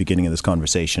the beginning of this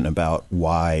conversation about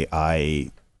why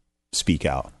I speak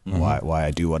out, mm-hmm. why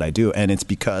I do what I do, and it's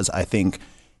because I think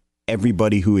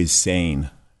everybody who is sane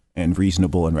and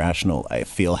reasonable and rational, I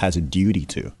feel, has a duty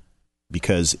to.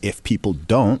 Because if people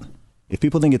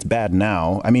think it's bad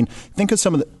now, I mean, think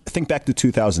back to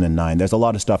 2009. There's a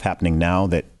lot of stuff happening now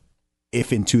that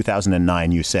if in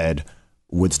 2009 you said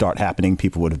would start happening,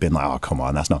 people would have been like, oh, come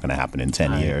on, that's not going to happen in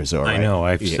 10 years. Or I know,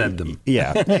 I've said them.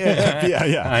 Yeah.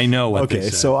 I know what they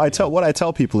said. So what I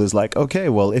tell people is like, okay,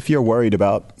 well, if you're worried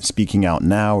about speaking out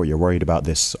now, or you're worried about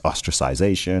this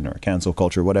ostracization or cancel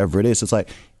culture, whatever it is, it's like,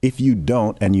 if you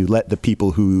don't, and you let the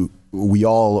people who we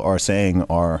all are saying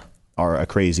are a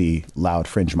crazy, loud,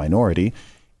 fringe minority,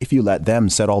 if you let them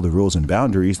set all the rules and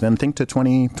boundaries, then think to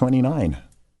 2029.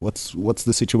 What's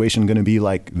the situation going to be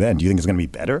like then? Do you think it's going to be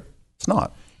better? It's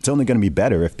not. It's only going to be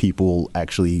better if people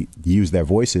actually use their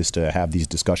voices to have these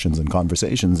discussions and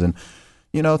conversations and,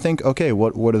 think, okay,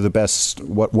 what are the best,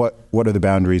 what are the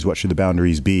boundaries? What should the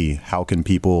boundaries be? How can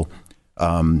people,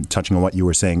 touching on what you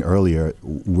were saying earlier,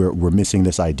 we're missing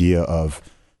this idea of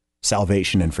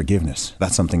salvation and forgiveness.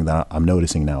 That's something that I'm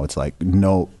noticing now. It's like,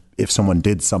 no, if someone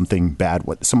did something bad,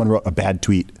 someone wrote a bad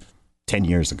tweet 10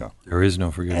 years ago. There is no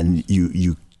forgiveness.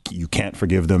 And you can't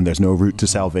forgive them. There's no route to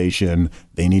salvation.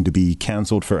 They need to be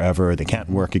canceled forever. They can't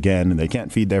work again and they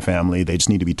can't feed their family. They just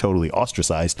need to be totally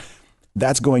ostracized.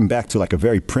 That's going back to like a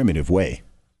very primitive way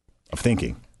of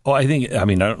thinking. Oh, I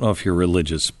don't know if you're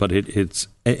religious, but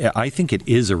I think it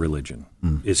is a religion.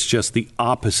 Mm. It's just the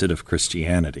opposite of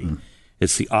Christianity. Mm.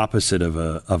 It's the opposite of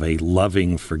a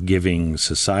loving, forgiving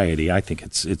society. I think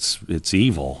it's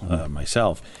evil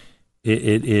myself.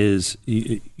 It is,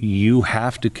 you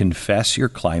have to confess your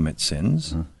climate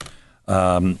sins.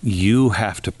 You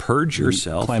have to purge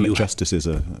yourself. Climate justice is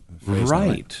a phrase.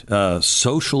 Right.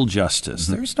 Social justice.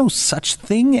 Mm-hmm. There's no such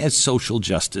thing as social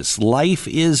justice. Life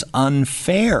is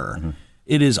unfair. Mm-hmm.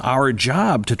 It is our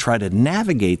job to try to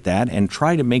navigate that and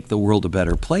try to make the world a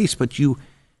better place. But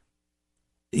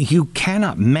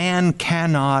man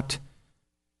cannot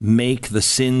make the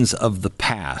sins of the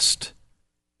past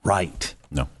right.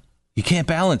 No. You can't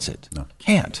balance it. No.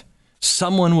 Can't.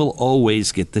 Someone will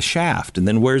always get the shaft, and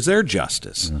then where's their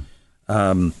justice?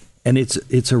 Mm-hmm. And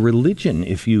it's a religion.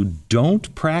 If you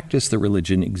don't practice the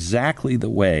religion exactly the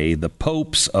way the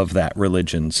popes of that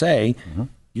religion say, mm-hmm.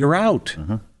 you're out.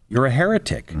 Mm-hmm. You're a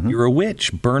heretic. Mm-hmm. You're a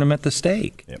witch. Burn them at the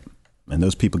stake. Yep. And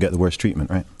those people get the worst treatment,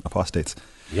 right? Apostates.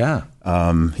 Yeah.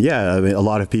 I mean, a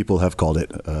lot of people have called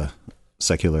it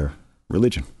secular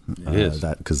religion. It is.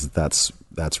 Because that's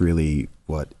really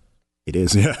what it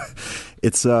is. Yeah.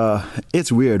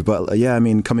 It's weird, but yeah, I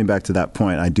mean, coming back to that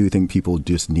point, I do think people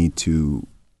need to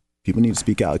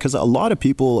speak out, because a lot of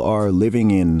people are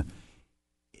living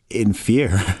in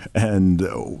fear and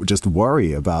just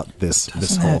worry about this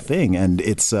whole thing. And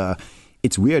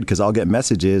it's weird because I'll get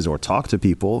messages or talk to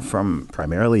people from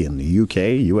primarily in the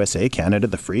UK, USA, Canada,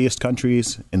 the freest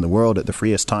countries in the world at the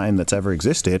freest time that's ever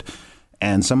existed.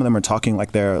 And some of them are talking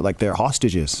like they're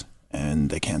hostages, and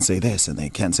they can't say this and they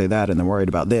can't say that, and they're worried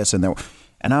about this, and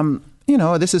I'm,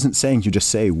 this isn't saying you just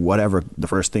say whatever the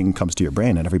first thing comes to your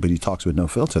brain and everybody talks with no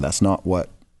filter. That's not what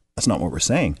we're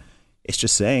saying. It's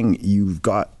just saying you've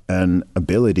got an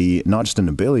ability, not just an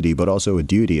ability, but also a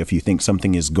duty. If you think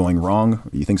something is going wrong,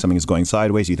 you think something is going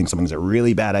sideways, you think something's a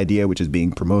really bad idea, which is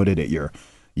being promoted at your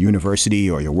university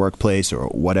or your workplace or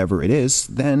whatever it is,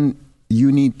 then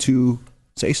you need to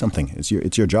say something. It's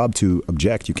your job to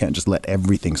object. You can't just let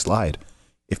everything slide.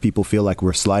 If people feel like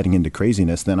we're sliding into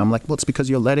craziness, then I'm like, well, it's because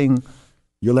you're letting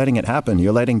it happen.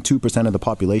 You're letting 2% of the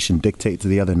population dictate to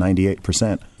the other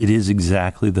 98%. It is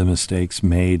exactly the mistakes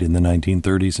made in the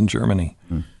 1930s in Germany.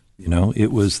 Mm.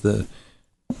 It was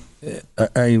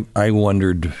I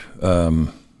wondered,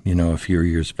 a few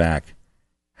years back,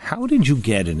 how did you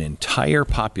get an entire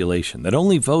population that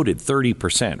only voted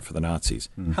 30% for the Nazis?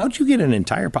 Mm. How'd you get an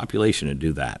entire population to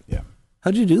do that? Yeah.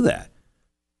 How'd you do that?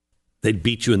 They'd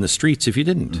beat you in the streets if you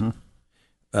didn't.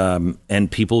 Mm-hmm.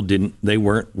 And people they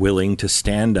weren't willing to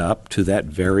stand up to that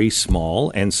very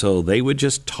small. And so they would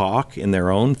just talk in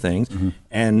their own things. Mm-hmm.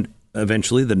 And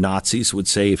eventually the Nazis would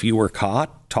say if you were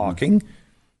caught talking,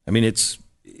 I mean, it's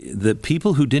the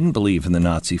people who didn't believe in the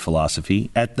Nazi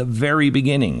philosophy at the very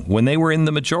beginning, when they were in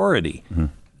the majority,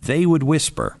 they would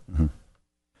whisper.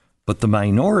 But the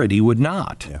minority would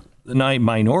not. Yeah. The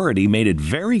minority made it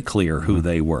very clear who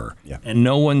they were, and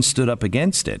no one stood up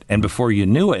against it. And before you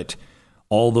knew it,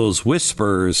 all those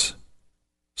whispers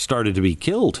started to be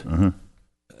killed.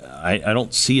 I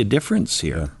don't see a difference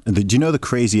here. Do you know the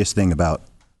craziest thing about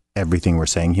everything we're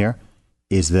saying here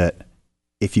is that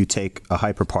if you take a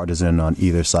hyper-partisan on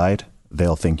either side,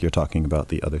 they'll think you're talking about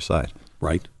the other side.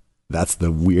 Right. That's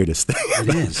the weirdest thing.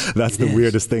 It is. That's the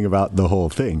weirdest thing about the whole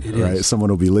thing, right? Is. Someone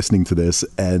will be listening to this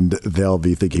and they'll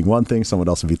be thinking one thing, someone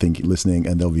else will be listening,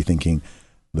 and they'll be thinking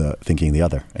the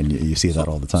other. And you see that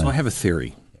all the time. So I have a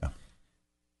theory. Yeah.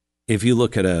 If you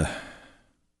look at a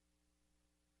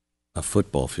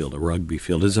football field, a rugby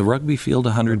field, is a rugby field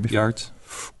 100 yards?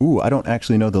 Ooh, I don't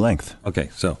actually know the length. Okay,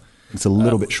 so it's a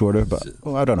little bit shorter, but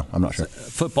I don't know. I'm not sure.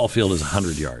 Football field is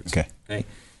 100 yards. Okay.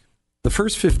 The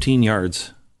first 15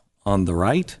 yards on the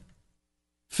right,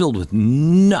 filled with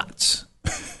nuts.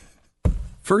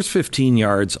 First 15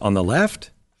 yards on the left,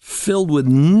 filled with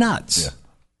nuts. Yeah.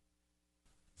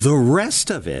 The rest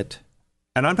of it,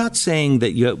 and I'm not saying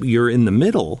that you're in the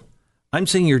middle, I'm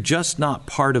saying you're just not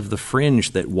part of the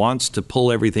fringe that wants to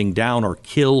pull everything down or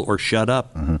kill or shut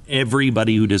up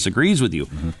everybody who disagrees with you.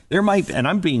 There might, and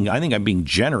I think I'm being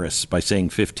generous by saying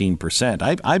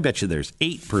 15%. I bet you there's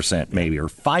 8% maybe, or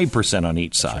 5% on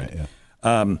each side. Right,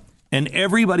 yeah. And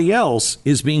everybody else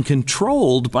is being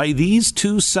controlled by these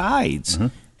two sides.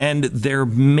 And they're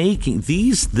making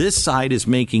this side is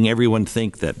making everyone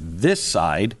think that this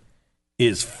side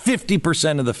is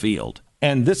 50% of the field.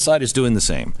 And this side is doing the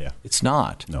same. Yeah. It's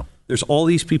not. No. There's all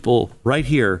these people right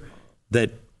here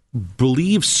that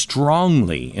believe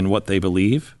strongly in what they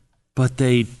believe, but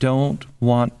they don't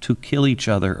want to kill each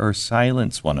other or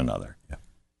silence one another.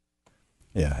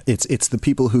 Yeah, it's the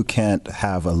people who can't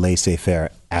have a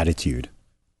laissez-faire attitude,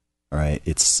 right?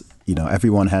 It's,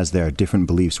 everyone has their different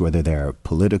beliefs, whether they're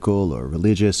political or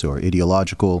religious or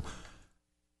ideological.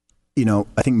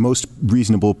 I think most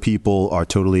reasonable people are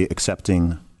totally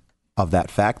accepting of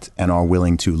that fact and are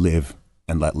willing to live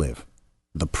and let live.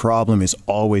 The problem is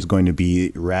always going to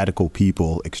be radical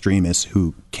people, extremists,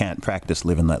 who can't practice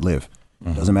live and let live.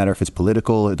 It doesn't matter if it's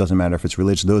political, it doesn't matter if it's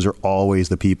religious. Those are always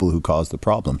the people who cause the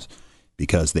problems.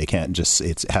 Because they can't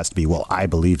it has to be, well, I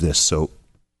believe this, so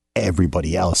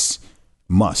everybody else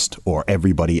must, or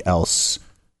everybody else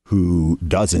who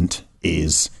doesn't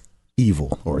is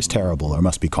evil or is terrible or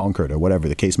must be conquered or whatever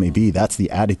the case may be. That's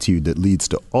the attitude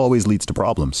that always leads to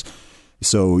problems.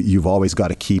 So you've always got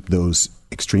to keep those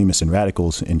extremists and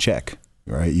radicals in check,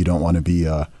 right? You don't want to be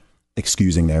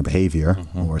excusing their behavior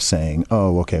or saying,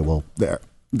 oh, okay, well,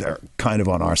 they're kind of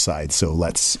on our side, so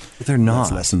let's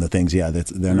lessen the things. Yeah,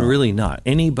 they're not. Really not.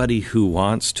 Anybody who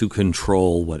wants to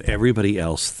control what everybody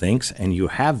else thinks, and you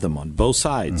have them on both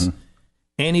sides,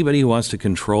 anybody who wants to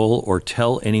control or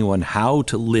tell anyone how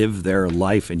to live their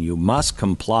life and you must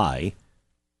comply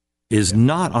is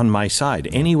not on my side.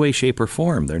 Any way, shape, or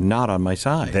form, they're not on my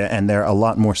side. And they're a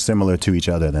lot more similar to each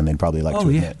other than they'd probably like to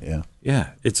admit. Yeah,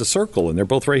 it's a circle, and they're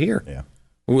both right here. Yeah.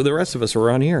 Well, the rest of us are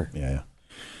around here. Yeah.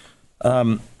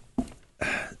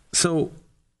 So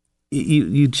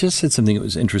you just said something that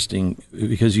was interesting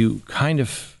because you kind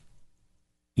of,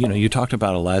 you talked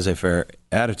about a laissez-faire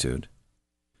attitude,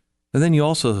 but then you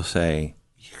also say,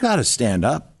 you got to stand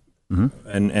up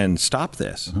and stop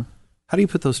this. How do you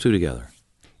put those two together?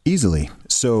 Easily.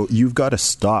 So you've got to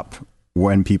stop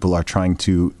when people are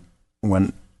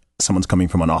when someone's coming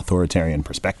from an authoritarian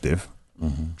perspective,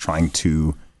 trying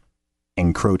to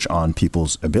encroach on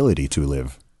people's ability to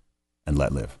live and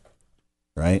let live.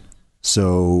 Right?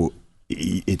 So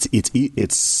it's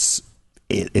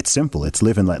simple. It's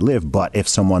live and let live. But if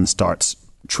someone starts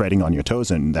treading on your toes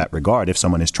in that regard, if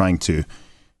someone is trying to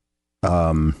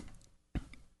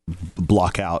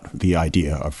block out the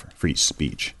idea of free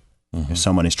speech, if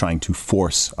someone is trying to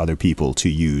force other people to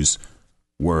use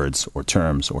words or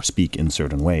terms or speak in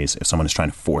certain ways, if someone is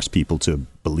trying to force people to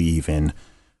believe in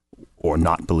or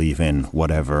not believe in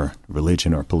whatever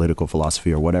religion or political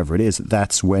philosophy or whatever it is,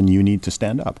 that's when you need to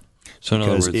stand up. So in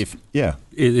other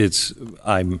words,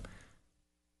 I'm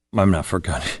not for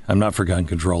gun. I'm not for gun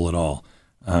control at all.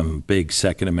 I'm a big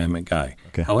Second Amendment guy.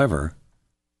 Okay. However,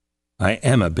 I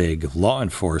am a big law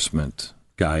enforcement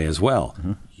guy as well.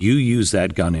 You use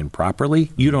that gun improperly,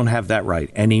 you don't have that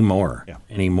right anymore.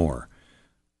 Anymore.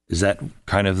 Is that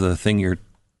kind of the thing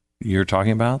you're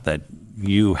talking about? That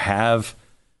we have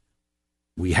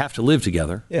to live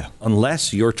together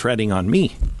unless you're treading on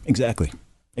me. Exactly.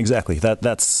 Exactly.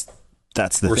 That's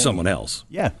the or thing. someone else.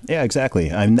 Yeah, exactly.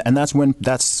 And that's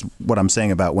what I'm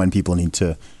saying about when people need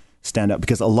to stand up,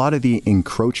 because a lot of the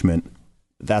encroachment,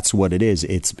 that's what it is.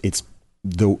 It's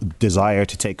the desire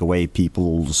to take away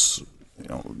people's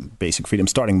basic freedom,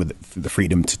 starting with the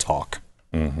freedom to talk,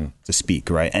 to speak.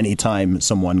 Right. Anytime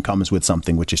someone comes with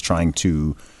something which is trying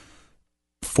to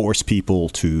force people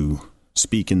to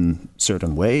speak in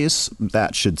certain ways,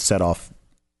 that should set off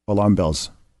alarm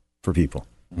bells for people.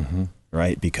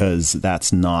 Right? Because that's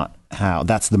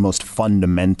the most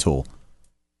fundamental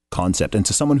concept. And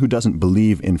to someone who doesn't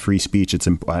believe in free speech,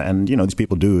 and these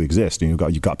people do exist.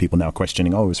 You've got people now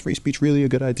questioning, is free speech really a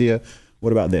good idea?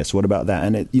 What about this? What about that?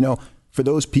 And for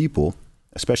those people,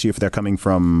 especially if they're coming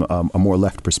from a more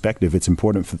left perspective, it's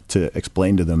important to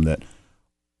explain to them that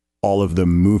all of the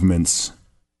movements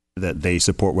that they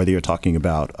support, whether you're talking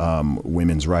about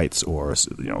women's rights or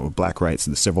black rights,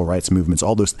 the civil rights movements,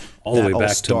 all those, all the way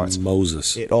back to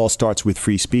Moses. It all starts with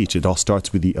free speech. It all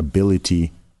starts with the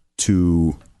ability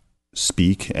to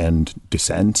speak and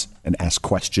dissent and ask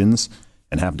questions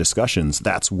and have discussions.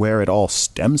 That's where it all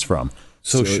stems from.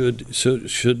 So should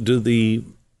do the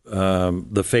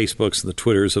Facebooks, the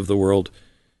Twitters of the world,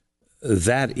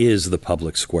 that is the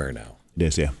public square now. It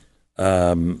is, yeah.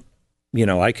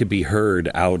 I could be heard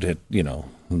out at,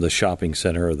 the shopping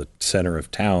center or the center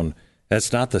of town.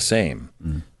 That's not the same.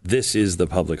 This is the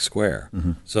public square.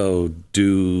 So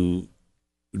do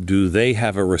they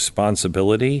have a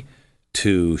responsibility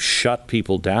to shut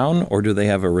people down, or do they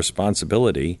have a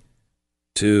responsibility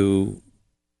to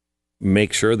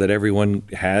make sure that everyone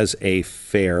has a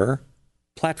fair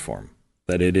platform,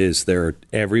 that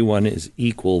everyone is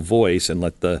equal voice, and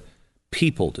let the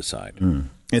people decide?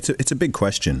 It's a big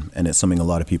question, and it's something a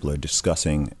lot of people are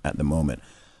discussing at the moment.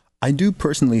 I do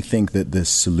personally think that the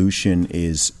solution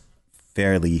is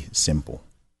fairly simple,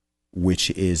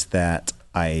 which is that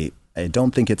I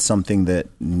don't think it's something that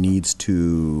needs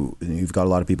to. You've got a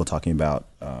lot of people talking about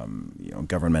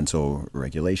governmental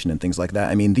regulation and things like that.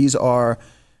 I mean, these are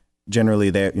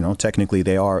generally technically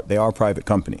they are private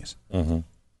companies.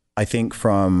 I think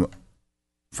from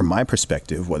my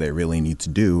perspective, what they really need to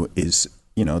do is,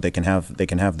 they can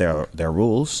have their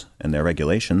rules and their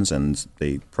regulations, and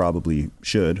they probably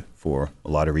should, for a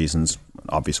lot of reasons. An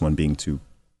obvious one being to,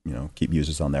 keep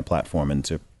users on their platform and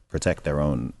to protect their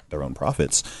own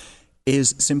profits,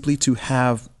 is simply to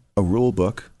have a rule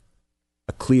book,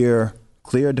 a clear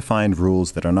defined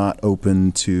rules that are not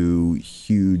open to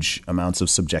huge amounts of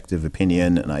subjective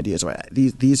opinion and ideas. Right?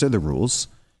 These are the rules,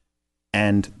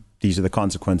 and these are the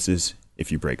consequences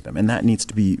if you break them. And that needs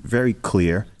to be very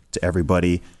clear to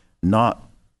everybody, not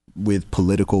with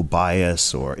political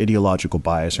bias or ideological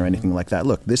bias or anything like that.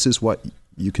 Look, this is what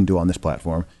you can do on this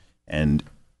platform. And,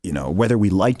 whether we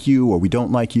like you or we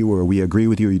don't like you, or we agree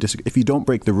with you or you disagree, if you don't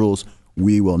break the rules,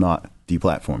 we will not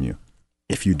deplatform you.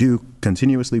 If you do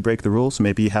continuously break the rules,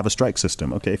 maybe have a strike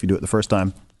system. Okay, if you do it the first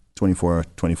time, 24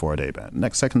 a day ban.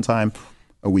 Second time,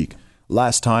 a week.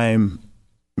 Last time,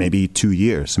 maybe 2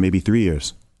 years, maybe 3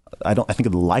 years. I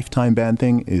think the lifetime ban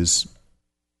thing is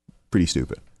pretty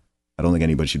stupid. I don't think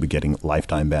anybody should be getting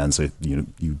lifetime bans if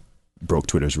you broke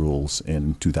Twitter's rules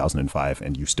in 2005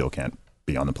 and you still can't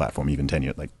be on the platform even 10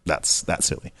 years. Like that's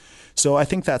silly. So I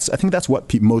think that's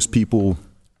what most people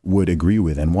would agree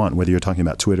with and want, whether you're talking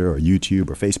about Twitter or YouTube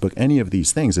or Facebook, any of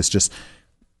these things. It's just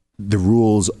the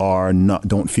rules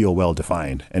don't feel well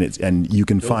defined, and you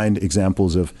can find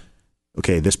examples of,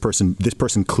 okay, this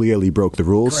person clearly broke the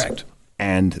rules. Correct.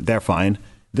 And they're fine.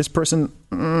 This person,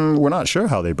 we're not sure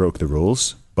how they broke the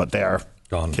rules, but they are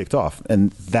gone, kicked off.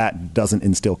 And that doesn't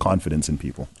instill confidence in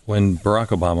people. When Barack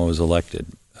Obama was elected,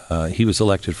 he was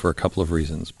elected for a couple of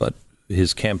reasons, but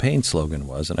his campaign slogan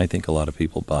was, and I think a lot of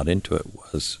people bought into it,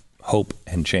 was hope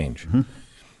and change.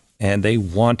 And they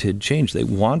wanted change. They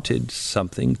wanted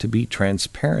something to be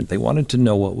transparent. They wanted to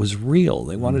know what was real.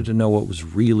 They wanted to know what was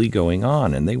really going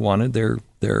on, and they wanted their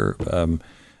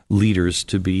leaders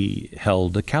to be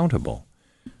held accountable.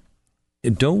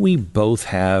 Don't we both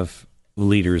have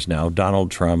leaders now,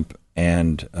 Donald Trump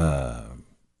and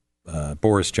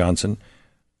Boris Johnson?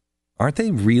 Aren't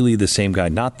they really the same guy?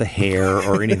 Not the hair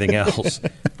or anything else,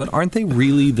 but aren't they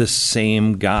really the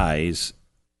same guys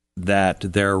that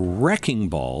they're wrecking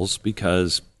balls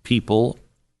because people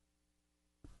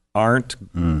aren't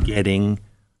getting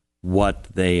what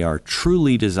they are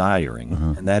truly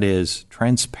desiring, and that is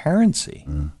transparency?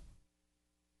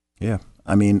 Yeah.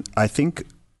 I mean, I think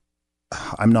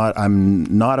I'm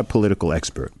not a political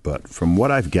expert, but from what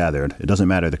I've gathered, it doesn't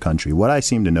matter the country. What I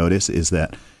seem to notice is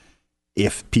that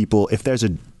if there's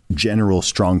a general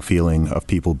strong feeling of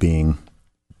people being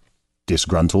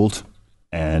disgruntled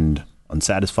and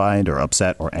unsatisfied or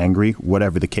upset or angry,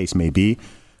 whatever the case may be,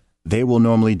 they will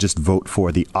normally just vote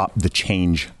for the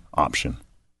change option.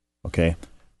 Okay,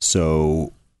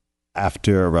 so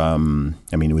after,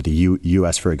 with the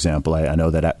U.S., for example, I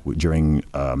know that during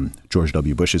George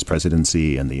W. Bush's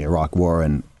presidency and the Iraq War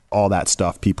and all that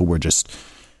stuff, people were just,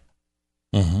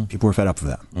 people were fed up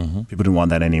with that. People didn't want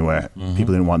that anywhere.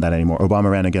 People didn't want that anymore. Obama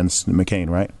ran against McCain,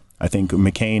 right? I think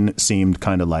McCain seemed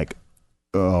kind of like,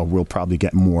 oh, we'll probably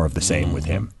get more of the same with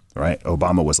him, right?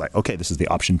 Obama was like, okay, this is the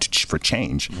option for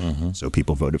change. So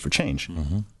people voted for change.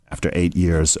 After 8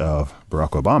 years of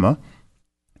Barack Obama,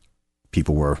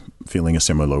 people were feeling a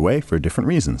similar way for different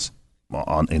reasons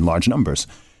in large numbers.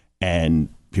 And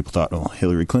people thought, oh,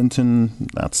 Hillary Clinton,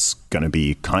 that's going to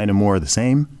be kind of more of the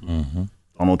same.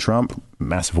 Donald Trump,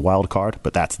 massive wild card,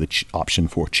 but that's the option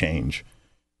for change.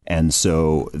 And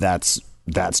so that's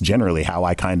generally how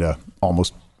I kind of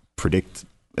almost predict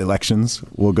elections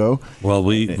will go. Well,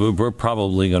 we're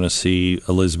probably going to see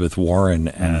Elizabeth Warren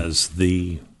as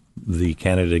the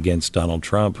candidate against Donald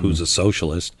Trump, who's a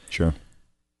socialist. Sure.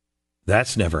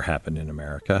 That's never happened in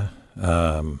America.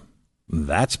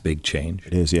 That's big change.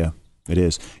 It is, yeah. It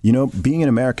is. You know, being in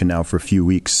America now for a few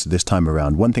weeks this time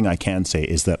around, one thing I can say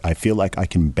is that I feel like I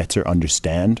can better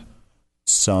understand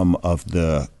some of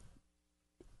the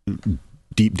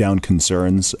deep down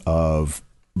concerns of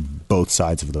both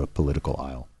sides of the political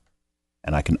aisle.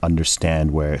 And I can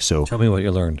understand where. So tell me what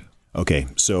you learned. Okay,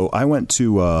 so I went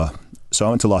to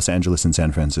Los Angeles and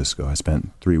San Francisco. I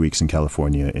spent 3 weeks in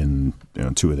California in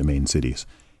two of the main cities,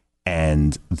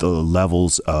 and the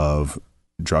levels of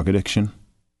drug addiction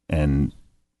and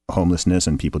homelessness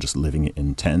and people just living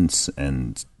in tents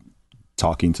and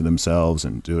talking to themselves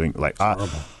and doing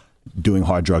doing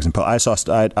hard drugs. And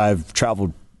I've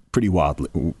traveled pretty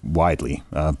widely.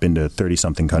 I've been to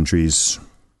 30-something countries,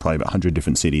 probably about 100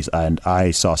 different cities, and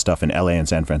I saw stuff in LA and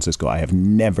San Francisco I have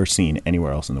never seen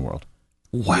anywhere else in the world.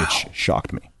 Wow. Which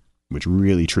shocked me, which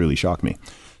really, truly shocked me.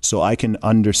 So I can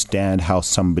understand how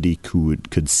somebody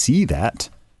could see that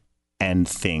and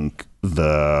think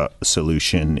the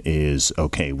solution is,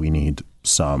 okay, we need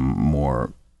some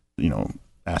more,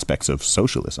 aspects of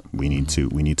socialism. We need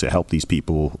to help these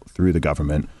people through the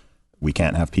government. We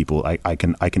can't have people. I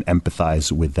can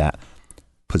empathize with that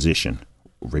position,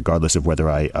 regardless of whether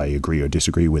I agree or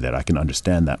disagree with it. I can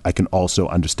understand that. I can also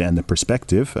understand the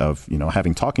perspective of,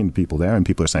 having talking to people there, and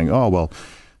people are saying, oh, well,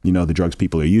 the drugs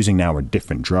people are using now are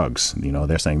different drugs.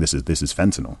 They're saying this is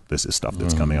fentanyl. This is stuff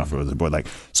that's coming off of the board.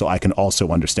 So I can also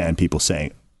understand people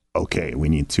saying, okay, we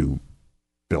need to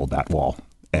build that wall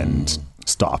and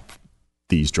stop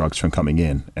these drugs from coming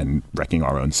in and wrecking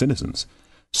our own citizens.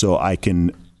 So I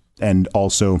can, and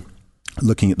also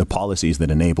looking at the policies that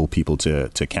enable people to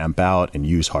camp out and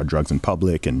use hard drugs in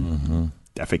public and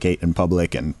defecate in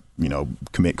public and,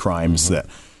 commit crimes that,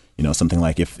 something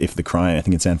like if the crime, I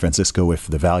think in San Francisco, if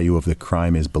the value of the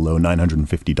crime is below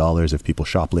 $950, if people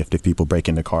shoplift, if people break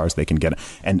into cars, they can get it.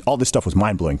 And all this stuff was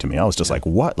mind blowing to me. I was just like,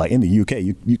 what? Like in the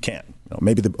UK, you can't,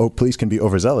 maybe the police can be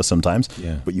overzealous sometimes,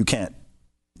 but you can't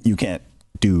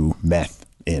do meth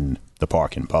in the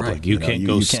park in public. Right. You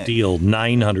can't steal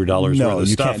 $900 worth of stuff.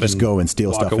 You can't just go and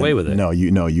steal stuff. Walk away with it. No,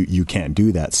 you can't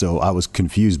do that. So I was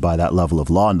confused by that level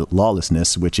of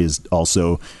lawlessness, which is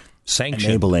also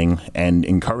enabling and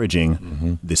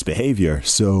encouraging this behavior.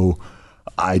 So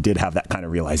I did have that kind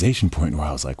of realization point where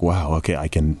I was like, wow, okay, I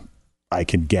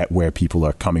can get where people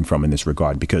are coming from in this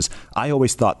regard, because I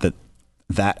always thought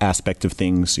that aspect of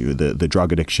things, the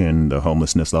drug addiction, the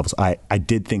homelessness levels, I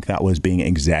did think that was being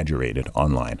exaggerated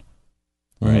online.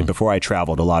 Right. Before I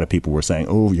traveled, a lot of people were saying,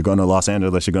 oh, you're going to Los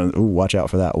Angeles, watch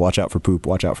out for that, watch out for poop,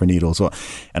 watch out for needles.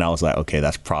 And I was like, okay,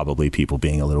 that's probably people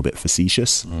being a little bit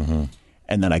facetious.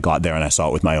 And then I got there and I saw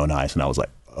it with my own eyes and I was like,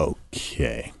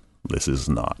 okay, this is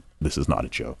not a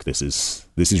joke. This is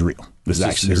real. This is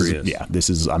actually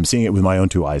serious. I'm seeing it with my own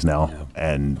two eyes now. Yeah.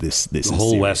 And this is the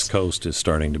whole serious. West Coast is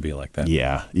starting to be like that.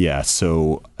 Yeah.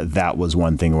 So that was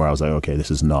one thing where I was like, okay,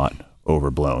 this is not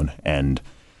overblown. And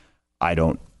I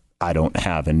don't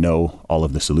have and know all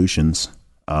of the solutions,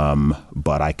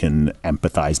 but I can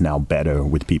empathize now better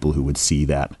with people who would see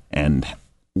that and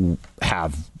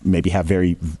have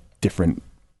very different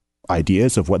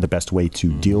ideas of what the best way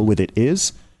to deal with it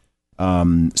is.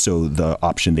 So the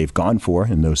option they've gone for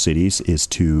in those cities is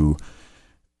to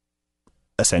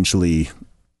essentially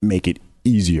make it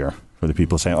easier for the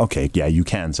people saying, okay, yeah, you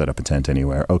can set up a tent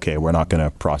anywhere. Okay, we're not going to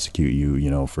prosecute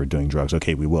you, for doing drugs.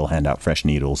 Okay, we will hand out fresh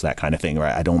needles, that kind of thing.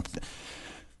 Right?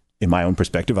 In my own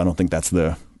perspective, I don't think that's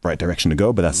the right direction to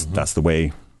go, but that's the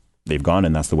way they've gone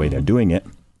and that's the way they're doing it.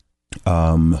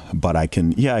 But I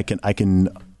can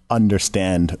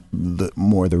understand the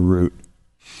root.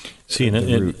 See,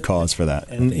 the root cause for that.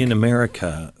 And in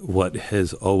America, what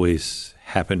has always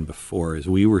happened before is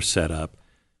we were set up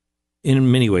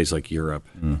in many ways like Europe,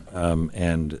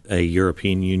 and a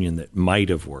European Union that might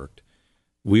have worked.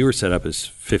 We were set up as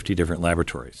 50 different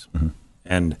laboratories,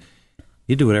 and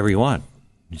you do whatever you want.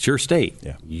 It's your state.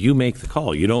 Yeah. You make the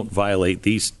call. You don't violate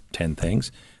these 10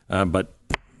 things, but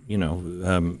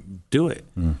do it.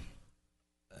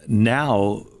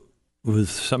 Now, with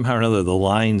somehow or another, the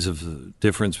lines of the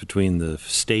difference between the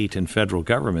state and federal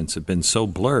governments have been so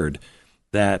blurred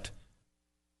that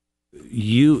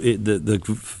the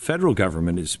federal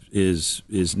government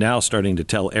is now starting to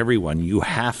tell everyone you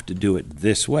have to do it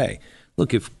this way.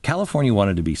 Look, if California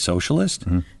wanted to be socialist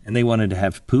and they wanted to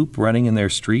have poop running in their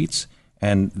streets,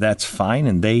 and that's fine,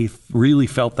 and they really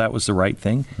felt that was the right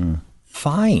thing,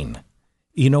 fine.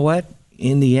 You know what?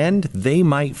 In the end, they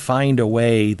might find a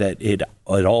way that it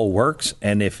all works,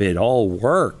 and if it all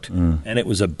worked and it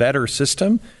was a better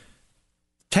system,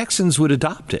 Texans would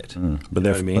adopt it. But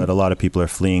a lot of people are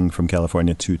fleeing from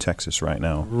California to Texas right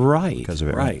now. Right. Because of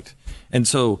it. Right. And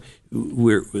so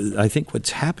I think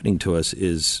what's happening to us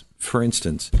is, for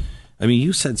instance, I mean,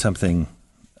 you said something,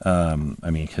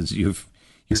 because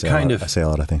I say a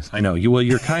lot of things. I know.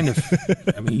 You're kind of,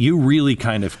 you really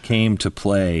kind of came to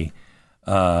play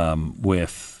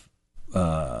with,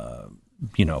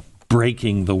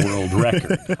 breaking the world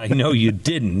record. I know you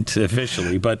didn't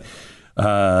officially, but,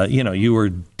 you were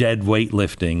dead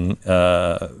weightlifting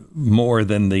more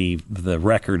than the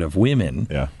record of women.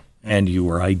 Yeah. And you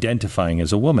were identifying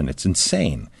as a woman. It's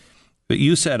insane. But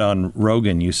you said on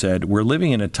Rogan, we're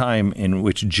living in a time in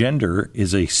which gender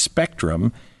is a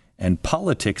spectrum and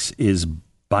politics is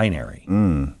binary.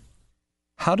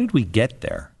 How did we get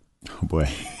there? Oh, boy.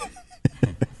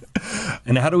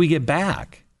 And how do we get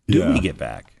back? Do we get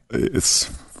back?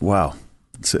 Wow.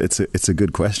 It's a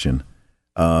good question.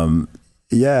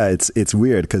 It's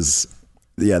weird because,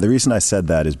 the reason I said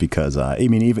that is because,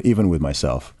 even with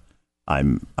myself,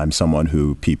 I'm someone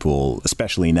who people,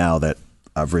 especially now that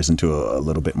I've risen to a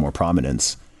little bit more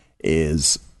prominence,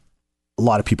 is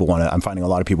I'm finding a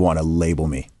lot of people want to label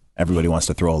me. Everybody wants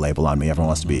to throw a label on me. Everyone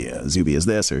wants to be Zuby is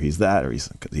this or he's that, or he's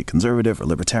conservative or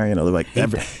libertarian, or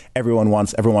everyone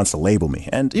wants to label me.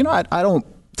 And I don't,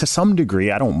 to some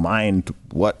degree, I don't mind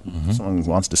what someone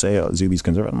wants to say. Oh, Zuby's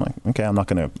conservative. I'm like, okay, I'm not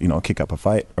going to kick up a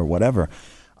fight or whatever.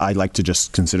 I like to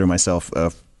just consider myself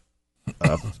a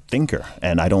thinker,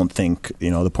 and I don't think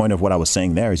the point of what I was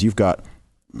saying there is you've got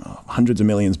hundreds of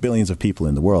millions, billions of people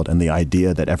in the world, and the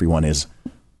idea that everyone is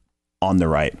on the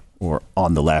right or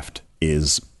on the left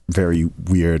is very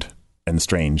weird and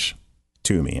strange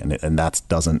to me, and that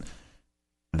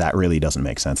really doesn't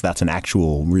make sense. That's an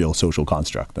actual real social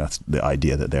construct. That's the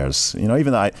idea that there's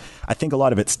even though I think a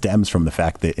lot of it stems from the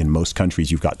fact that in most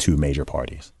countries you've got two major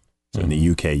parties. So in the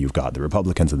UK you've got the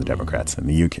Republicans and the Democrats. In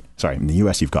the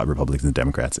US you've got Republicans and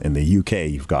Democrats. In the UK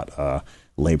you've got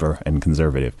Labour and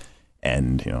Conservative,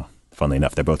 and funnily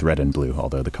enough they're both red and blue,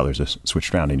 although the colors are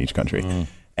switched around in each country.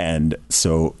 And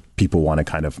so people want to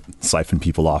kind of siphon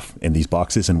people off in these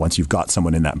boxes. And once you've got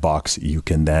someone in that box, you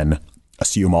can then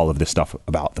assume all of this stuff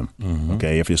about them.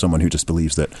 Okay. If you're someone who just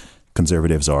believes that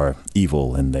conservatives are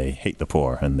evil and they hate the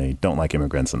poor and they don't like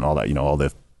immigrants and all that, all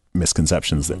the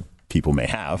misconceptions that people may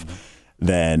have,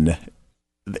 then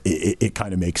it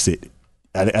kind of makes it,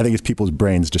 I think it's people's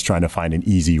brains just trying to find an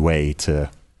easy way to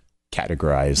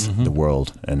categorize the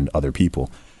world and other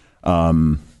people.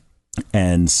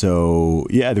 And so,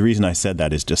 the reason I said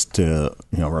that is just to,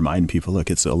 remind people,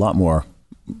 look, it's a lot more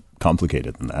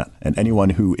complicated than that. And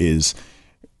anyone who is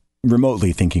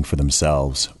remotely thinking for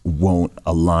themselves won't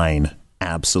align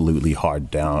absolutely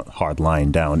hard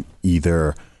line down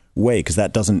either way, because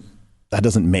that doesn't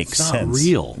make sense. Not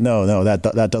real. No,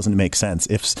 that doesn't make sense.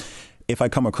 If I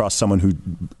come across someone who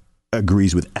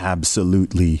agrees with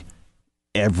absolutely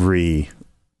every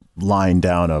line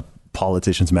down a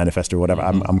politician's manifesto or whatever,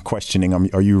 I'm questioning,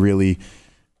 are you really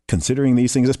considering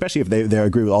these things, especially if they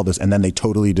agree with all this and then they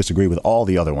totally disagree with all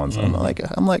the other ones? I'm like,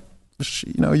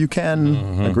 you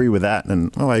can agree with that,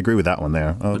 and I agree with that one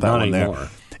there. Oh, but that not one anymore. there.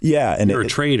 Yeah, and you're a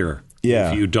traitor.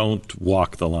 If you don't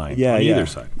walk the line on either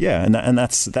side. Yeah, and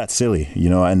that's silly,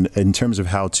 And in terms of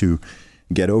how to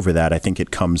get over that, I think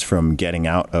it comes from getting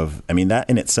out of. I mean, that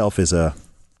in itself is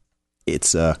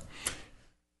it's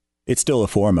still a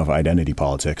form of identity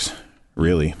politics,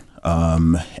 really.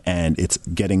 And it's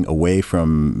getting away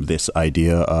from this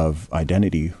idea of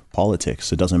identity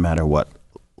politics. It doesn't matter what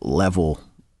level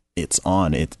it's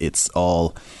on. It's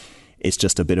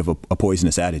just a bit of a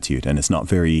poisonous attitude, and it's not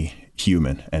very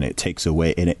human, and it takes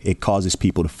away, and it causes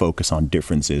people to focus on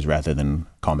differences rather than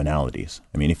commonalities.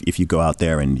 I mean, if you go out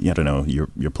there and, I don't know,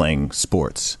 you're playing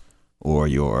sports, or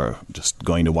you're just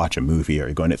going to watch a movie, or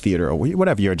you're going to theater, or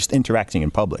whatever, you're just interacting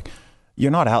in public.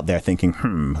 You're not out there thinking,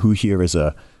 who here is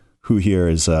on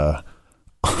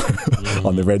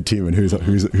the red team and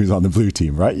who's on the blue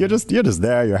team, right? You're just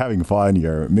there, you're having fun,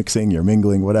 you're mixing, you're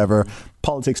mingling, whatever.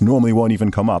 Politics normally won't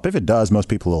even come up. If it does, most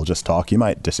people will just talk. You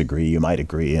might disagree, you might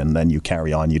agree, and then you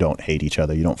carry on. You don't hate each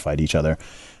other, you don't fight each other.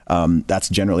 That's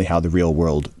generally how the real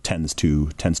world tends to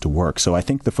work. So I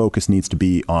think the focus needs to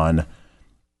be on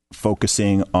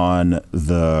focusing on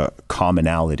the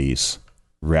commonalities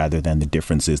rather than the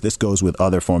differences. This goes with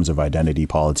other forms of identity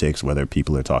politics, whether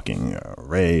people are talking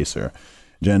race or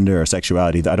gender or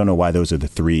sexuality. I don't know why those are the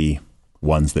three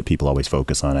ones that people always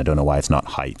focus on. I don't know why it's not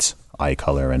height, eye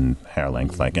color, and hair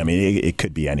length. Like, I mean, it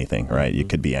could be anything, right? It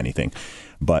could be anything.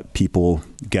 But people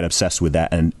get obsessed with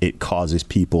that, and it causes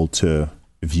people to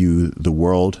view the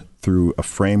world through a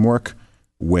framework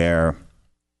where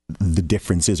the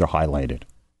differences are highlighted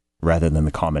rather than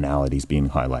the commonalities being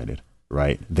highlighted,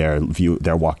 right?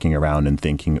 They're walking around and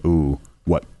thinking, ooh,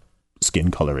 what skin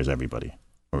color is everybody?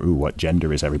 Or ooh, what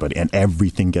gender is everybody? And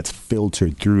everything gets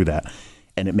filtered through that.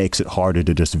 And it makes it harder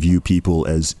to just view people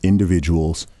as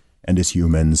individuals and as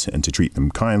humans, and to treat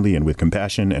them kindly and with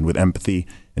compassion and with empathy,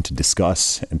 and to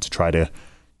discuss and to try to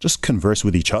just converse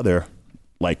with each other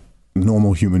like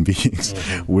normal human beings,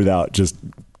 without just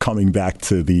coming back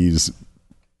to these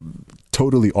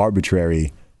totally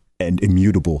arbitrary and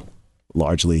immutable,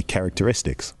 largely,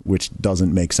 characteristics, which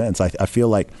doesn't make sense. I feel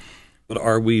like... But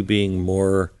are we being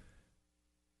more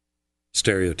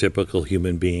stereotypical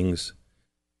human beings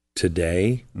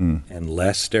today and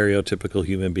less stereotypical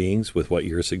human beings with what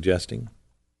you're suggesting?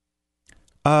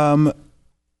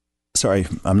 Sorry,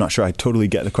 I'm not sure I totally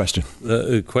get the question.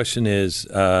 The question is,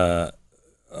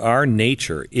 our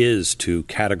nature is to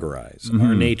categorize.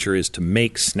 Our nature is to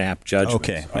make snap judgments.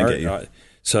 Okay, I get you.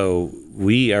 So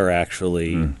we are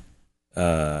actually,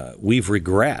 we've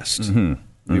regressed.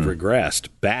 We've regressed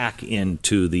back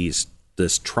into this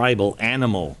tribal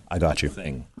animal I got you.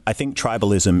 thing. I think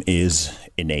tribalism is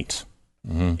innate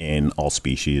in all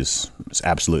species. It's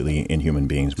absolutely in human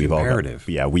beings. We've imperative.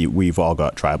 We've all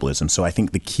got tribalism. So I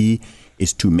think the key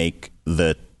is to make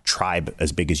the tribe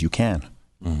as big as you can.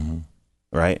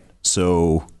 Right?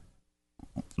 So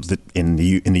in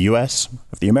the U.S.,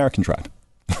 the American tribe,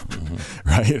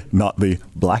 right? Not the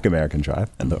Black American tribe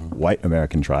and the White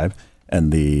American tribe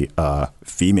and the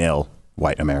female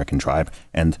White American tribe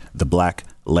and the Black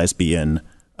lesbian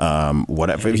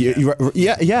whatever.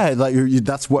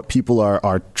 That's what people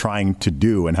are trying to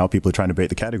do, and how people are trying to break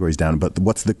the categories down. But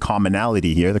what's the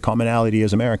commonality here? The commonality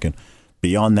is American.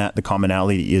 Beyond that, the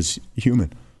commonality is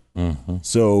human.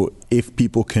 So if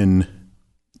people can,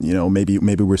 maybe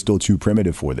we're still too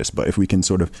primitive for this, but if we can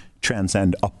sort of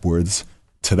transcend upwards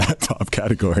to that top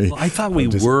category. Well, I thought we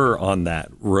were on that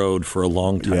road for a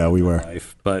long time. Yeah, we were.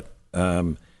 Life, but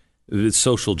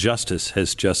social justice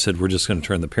has just said we're just going to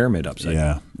turn the pyramid upside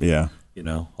down. Yeah.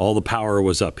 All the power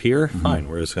was up here. Fine,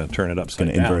 we're just going to turn it upside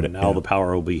down. Invert it. And now the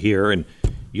power will be here, and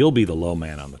you'll be the low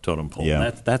man on the totem pole.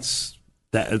 Yeah. That's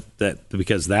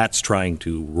because that's trying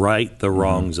to right the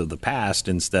wrongs of the past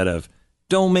instead of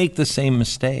don't make the same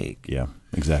mistake. Yeah,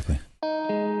 exactly.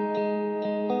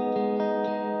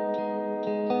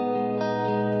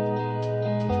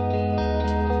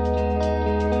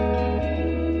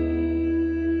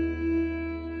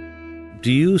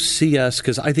 Do you see us,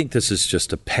 because I think this is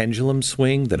just a pendulum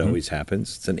swing that always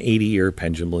happens. It's an 80-year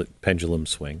pendulum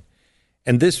swing.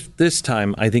 And this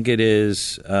time, I think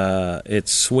it's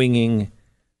swinging,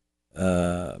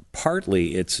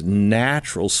 partly its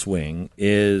natural swing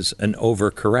is an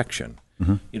overcorrection.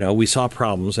 We saw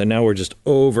problems, and now we're just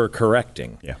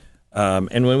overcorrecting. Yeah.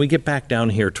 And when we get back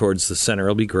down here towards the center,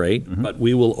 it'll be great. But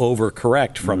we will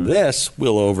overcorrect from this.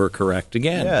 We'll overcorrect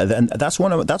again. Yeah, and that's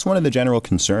one of the general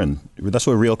concern. That's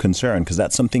a real concern, because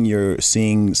that's something you're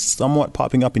seeing somewhat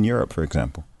popping up in Europe, for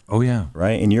example. Oh yeah,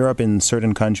 right. In Europe, in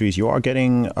certain countries, you are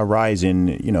getting a rise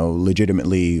in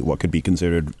legitimately what could be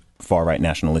considered far right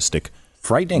nationalistic,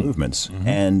 frightening movements,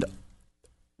 and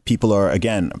people are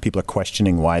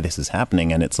questioning why this is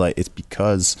happening, and it's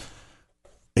because.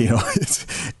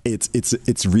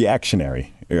 It's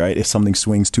reactionary, right? If something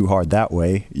swings too hard that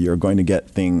way, you're going to get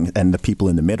things, and the people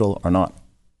in the middle are not.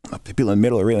 The people in the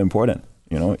middle are really important,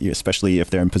 especially if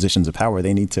they're in positions of power.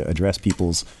 They need to address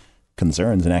people's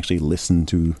concerns and actually listen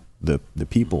to the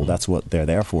people. That's what they're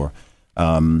there for.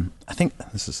 I think,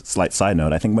 this is a slight side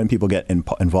note, I think when people get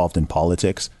involved in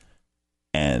politics,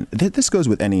 and this goes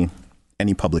with any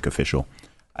public official,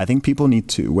 I think people need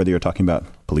to, whether you're talking about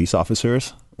police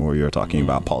officers or you're talking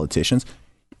about politicians,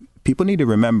 people need to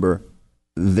remember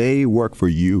they work for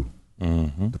you.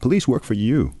 The police work for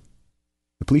you.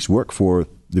 The police work for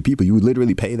the people. You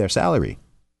literally pay their salary.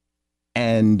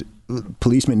 And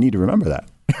policemen need to remember that.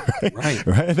 Right.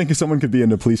 I think if someone could be in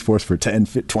the police force for 10,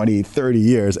 20, 30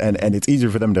 years, and it's easier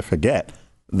for them to forget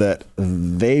that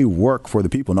they work for the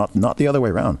people, not the other way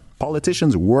around.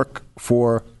 Politicians work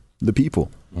for the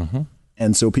people.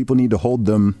 And so people need to hold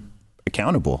them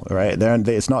accountable, right?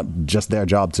 It's not just their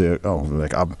job to,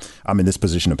 I'm in this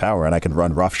position of power and I can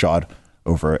run roughshod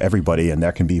over everybody and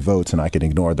there can be votes and I can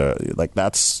ignore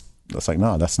that's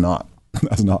not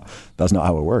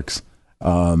how it works.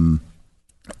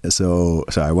 So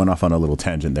I went off on a little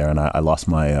tangent there and I lost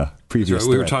my previous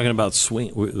We were talking about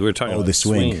swing. We were talking about the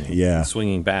swing. Yeah.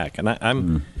 Swinging back. And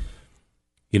I'm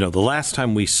the last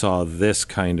time we saw this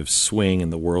kind of swing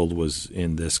and the world was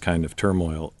in this kind of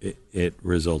turmoil, it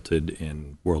resulted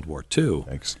in World War II.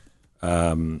 Thanks.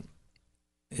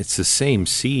 It's the same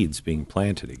seeds being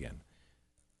planted again.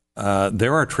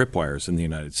 There are tripwires in the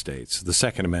United States. The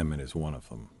Second Amendment is one of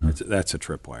them. That's a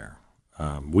tripwire.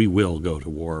 We will go to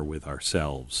war with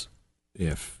ourselves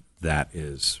if that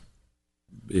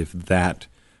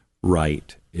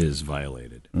right is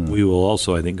violated. We will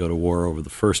also, I think, go to war over the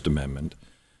First Amendment,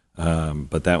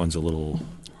 but that one's a little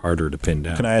harder to pin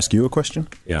down. Can I ask you a question?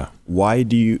 Yeah.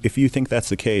 If you think that's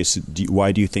the case,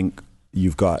 why do you think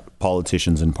you've got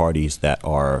politicians and parties that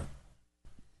are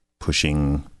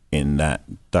pushing in that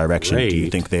direction? Great. Do you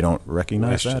think they don't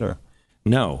recognize that? Or?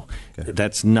 No,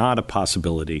 that's not a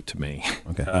possibility to me.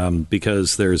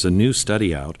 Because there's a new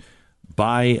study out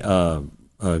by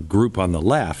a group on the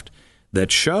left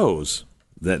that shows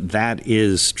that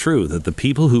is true, that the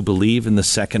people who believe in the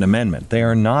Second Amendment, they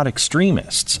are not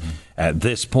extremists at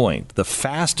this point. The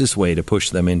fastest way to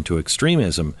push them into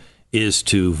extremism is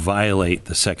to violate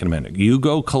the Second Amendment. You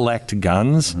go collect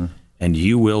guns and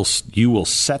you will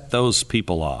set those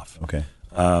people off. Okay.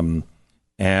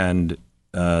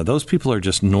 Those people are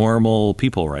just normal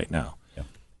people right now. Yeah.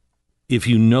 If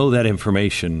you know that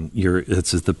information,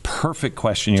 it's the perfect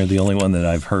question. You're the only one that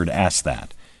I've heard ask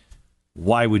that.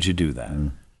 Why would you do that?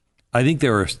 I think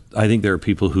there are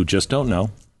people who just don't know,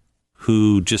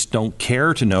 who just don't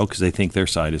care to know because they think their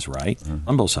side is right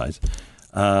on both sides.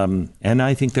 And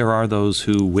I think there are those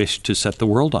who wish to set the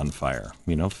world on fire,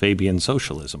 Fabian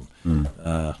socialism.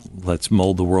 Let's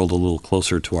mold the world a little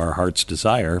closer to our heart's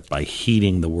desire by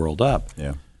heating the world up.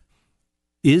 Yeah.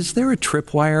 Is there a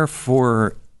tripwire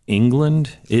for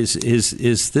England? Is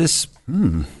this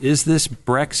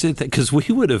Brexit? Because we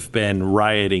would have been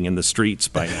rioting in the streets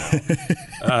by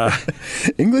now.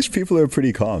 English people are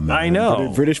pretty calm, man. I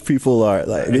know. British people are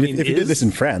like. If you did this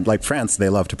in France, they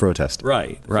love to protest.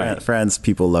 Right. France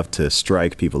people love to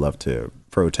strike. People love to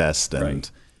protest, and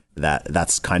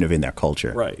that's kind of in their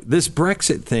culture. Right. This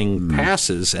Brexit thing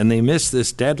passes, and they miss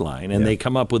this deadline, and they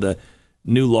come up with a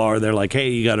new law. Or they're like,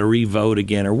 "Hey, you got to re-vote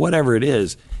again," or whatever it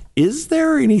is. Is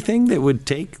there anything that would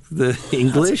take the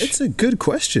English? It's a good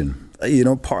question. I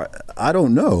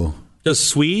don't know. The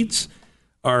Swedes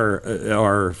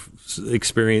are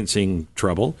experiencing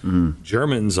trouble.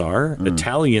 Germans are.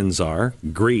 Italians are.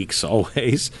 Greeks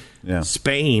always. Yeah.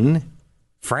 Spain,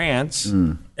 France.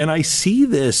 And I see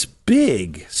this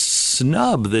big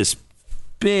snub, this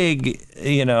big,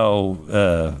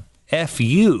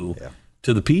 FU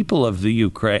to the people of the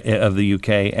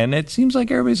UK. And it seems like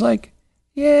everybody's like,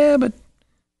 yeah, but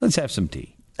let's have some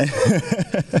tea.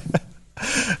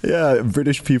 Yeah,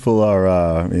 British people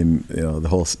are, the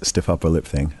whole stiff upper lip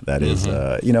thing. That is,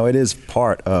 it is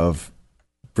part of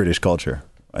British culture,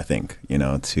 I think,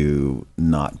 to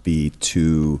not be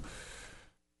too,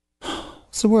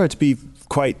 what's the word, to be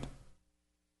quite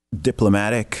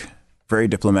diplomatic, very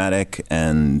diplomatic,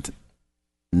 and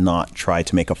not try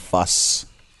to make a fuss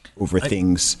over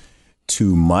things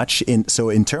too much. So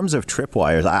in terms of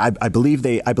tripwires, I believe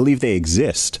they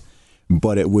exist,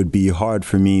 but it would be hard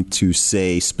for me to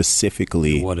say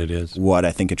specifically what it is, what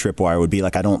I think a tripwire would be.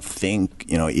 Like, I don't think,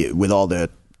 with all the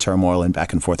turmoil and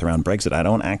back and forth around Brexit, I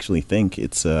don't actually think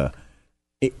it's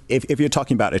if you're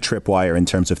talking about a tripwire in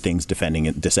terms of things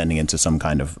descending into some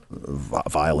kind of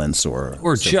violence or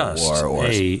just war or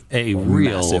a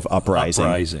real massive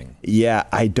uprising. Yeah,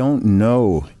 I don't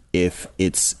know if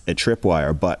it's a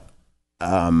tripwire, but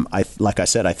like I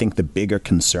said, I think the bigger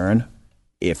concern,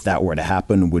 if that were to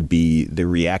happen, would be the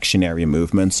reactionary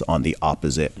movements on the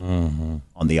opposite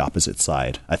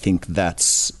side. I think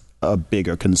that's a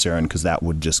bigger concern because that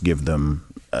would just give them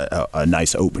a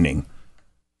nice opening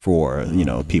for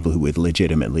people who with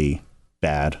legitimately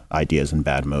bad ideas and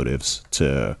bad motives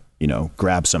to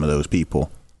grab some of those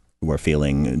people who are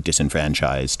feeling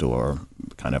disenfranchised or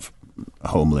kind of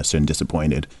homeless and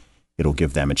disappointed. It'll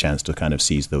give them a chance to kind of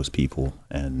seize those people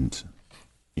and,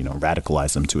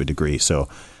 radicalize them to a degree. So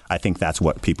I think that's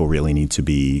what people really need to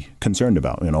be concerned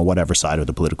about, whatever side of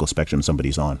the political spectrum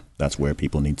somebody's on. That's where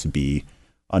people need to be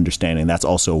understanding. That's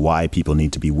also why people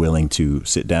need to be willing to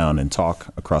sit down and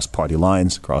talk across party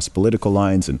lines, across political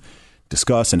lines, and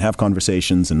discuss and have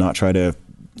conversations and not try to,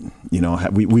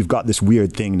 we've got this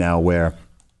weird thing now where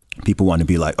people want to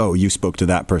be like, oh, you spoke to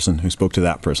that person, who spoke to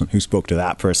that person, who spoke to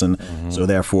that person. So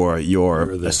therefore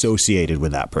you're associated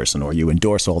with that person, or you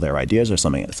endorse all their ideas or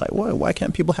something. It's like, why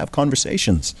can't people have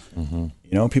conversations?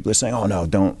 People are saying, oh no,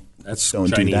 don't do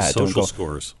that. Social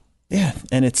scores. Yeah.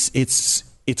 And it's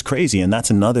crazy. And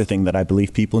that's another thing that I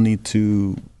believe people need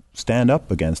to stand up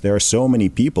against. There are so many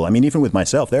people. I mean, even with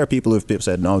myself, there are people who've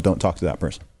said, no, don't talk to that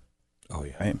person. Oh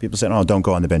yeah. Right? People said, oh, don't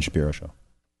go on the Ben Shapiro show.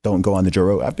 Don't go on the Joe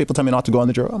Rogan. I have people tell me not to go on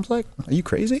the Joe Rogan. I'm like, are you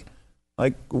crazy?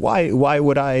 Like, why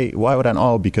would I?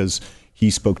 Oh, because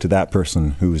he spoke to that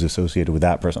person who was associated with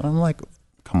that person. I'm like,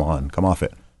 come on, come off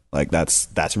it. Like,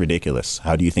 that's ridiculous.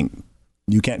 How do you think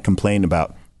you can't complain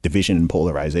about division and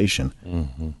polarization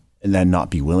and then not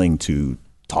be willing to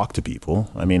talk to people?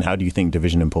 I mean, how do you think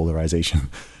division and polarization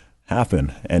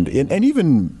happen? And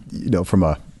even, from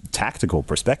a tactical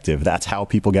perspective, that's how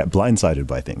people get blindsided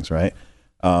by things, right?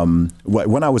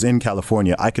 When I was in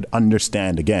California, I could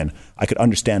understand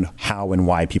how and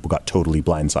why people got totally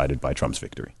blindsided by Trump's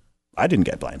victory. I didn't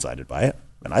get blindsided by it,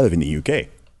 and I live in the UK,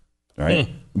 right?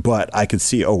 But I could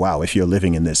see, oh wow, if you're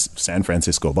living in this San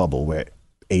Francisco bubble where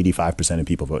 85% of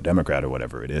people vote Democrat or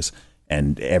whatever it is,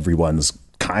 and everyone's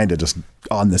kind of just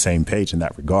on the same page in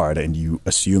that regard, and you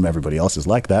assume everybody else is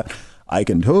like that, I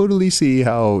can totally see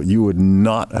how you would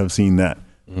not have seen that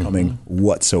coming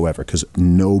whatsoever, because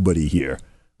nobody here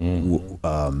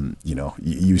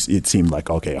it seemed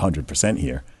like, okay, 100%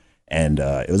 here. And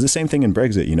it was the same thing in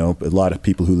Brexit. A lot of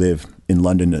people who live in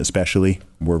London especially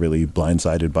were really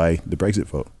blindsided by the Brexit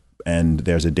vote. And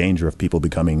there's a danger of people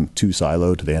becoming too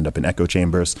siloed. They end up in echo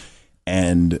chambers.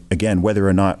 And again, whether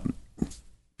or not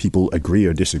people agree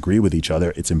or disagree with each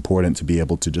other, it's important to be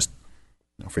able to just,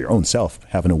 for your own self,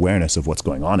 have an awareness of what's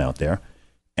going on out there.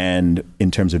 And in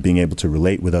terms of being able to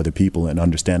relate with other people and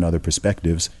understand other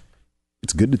perspectives,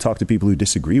 it's good to talk to people who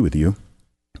disagree with you,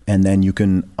 and then you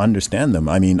can understand them.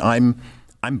 I mean, I'm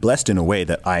blessed in a way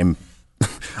that I am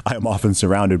often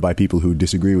surrounded by people who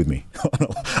disagree with me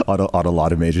on a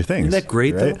lot of major things. Isn't that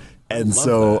great, right? though? And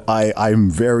so I'm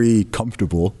very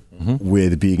comfortable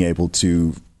with being able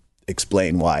to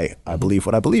explain why I believe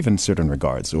what I believe in certain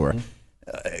regards, or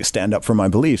stand up for my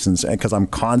beliefs, and because I'm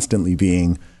constantly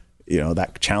being,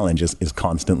 that challenge is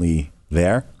constantly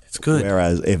there. It's good.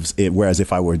 Whereas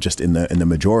if I were just in the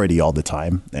majority all the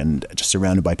time and just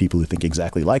surrounded by people who think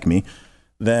exactly like me,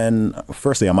 then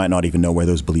firstly, I might not even know where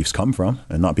those beliefs come from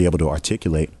and not be able to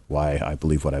articulate why I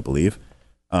believe what I believe.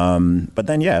 But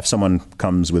then, if someone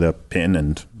comes with a pin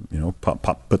and,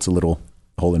 puts a little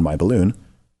hole in my balloon,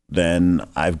 then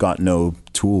I've got no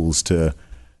tools to.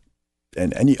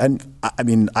 And I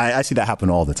mean, I see that happen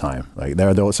all the time. Like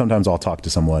sometimes I'll talk to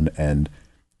someone, and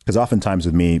because oftentimes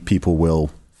with me, people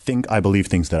will think I believe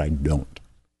things that I don't.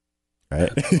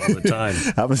 Right? All the time.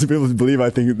 Happens to people believe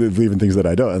they believe in things that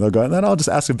I don't, and they'll go, and then I'll just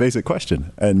ask a basic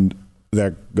question, and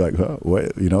they're like, oh,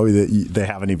 what? They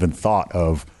haven't even thought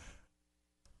of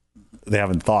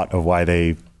why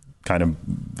they kind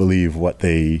of believe what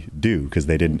they do, because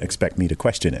they didn't expect me to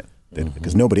question it,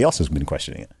 because nobody else has been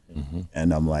questioning it.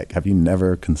 And I'm like, have you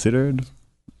never considered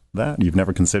that? You've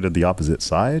never considered the opposite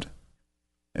side?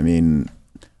 I mean,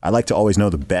 I like to always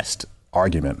know the best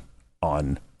argument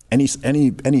on any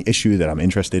issue that I'm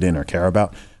interested in or care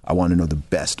about. I want to know the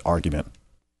best argument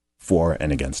for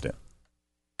and against it,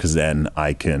 because then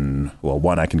I can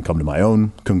come to my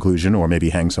own conclusion, or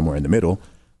maybe hang somewhere in the middle,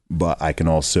 but I can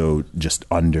also just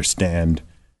understand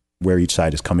where each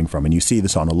side is coming from. And you see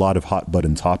this on a lot of hot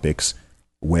button topics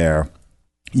where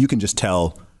you can just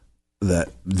tell that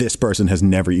this person has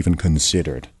never even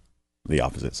considered the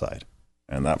opposite side.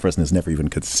 And that person has never even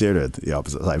considered the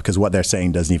opposite side, because what they're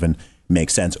saying doesn't even make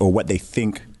sense, or what they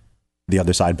think the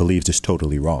other side believes is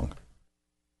totally wrong.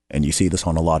 And you see this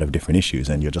on a lot of different issues,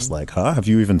 and you're just like, have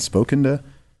you even spoken to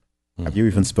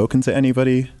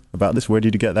anybody about this? Where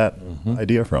did you get that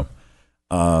idea from?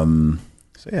 So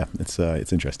yeah,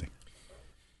 it's interesting.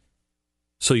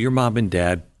 So your mom and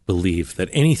dad believe that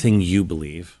anything you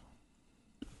believe,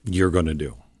 you're going to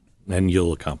do, and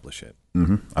you'll accomplish it.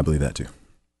 I believe that too.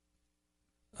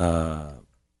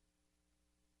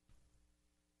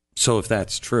 So if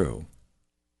that's true,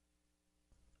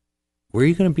 Where are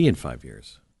you going to be in 5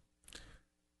 years?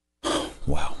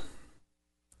 Wow.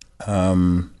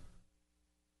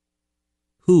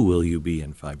 Who will you be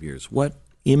in 5 years? What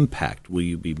impact will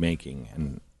you be making,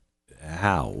 and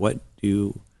how? Where are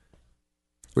you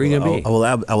going to be? I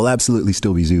will absolutely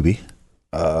still be Zuby.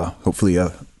 Hopefully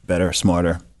a better,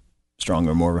 smarter,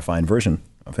 stronger, more refined version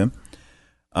of him.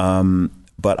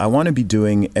 But I want to be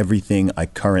doing everything I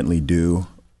currently do,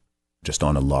 just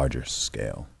on a larger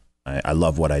scale. I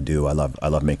love what I do. I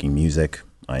love making music.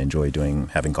 I enjoy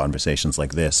having conversations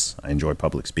like this. I enjoy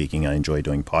public speaking. I enjoy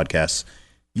doing podcasts,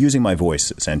 using my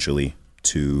voice essentially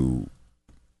to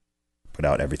put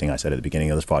out everything I said at the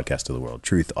beginning of this podcast to the world: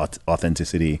 truth,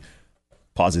 authenticity,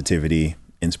 positivity,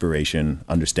 inspiration,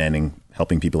 understanding,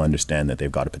 helping people understand that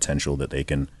they've got a potential that they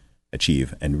can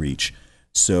achieve and reach.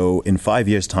 So in 5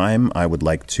 years' time, I would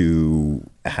like to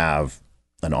have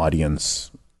an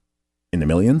audience in the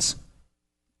millions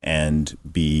and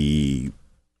be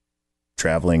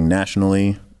traveling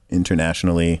nationally,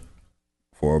 internationally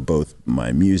for both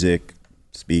my music,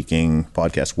 speaking,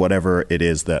 podcast, whatever it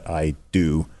is that I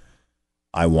do.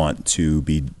 I want to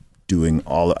be doing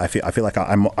all. I feel like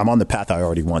I'm on the path I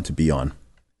already want to be on.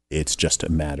 It's just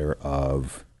a matter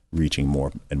of reaching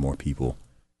more and more people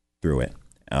through it.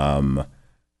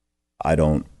 I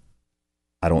don't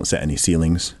set any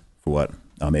ceilings for what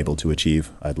I'm able to achieve.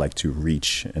 I'd like to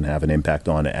reach and have an impact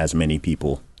on as many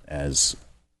people as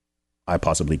I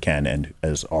possibly can, and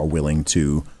as are willing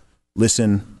to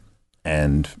listen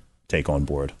and take on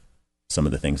board some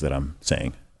of the things that I'm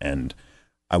saying. And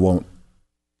I won't,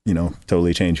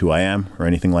 totally change who I am or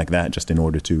anything like that, just in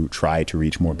order to try to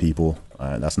reach more people.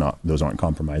 Those aren't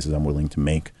compromises I'm willing to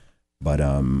make. But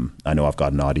I know I've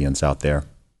got an audience out there,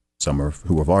 some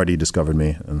who have already discovered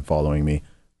me and following me,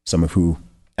 some of who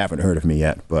haven't heard of me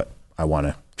yet, but I want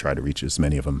to try to reach as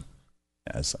many of them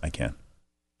as I can.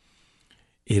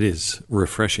 It is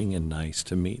refreshing and nice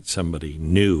to meet somebody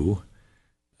new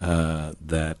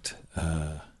that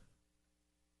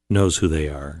knows who they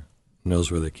are,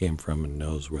 knows where they came from, and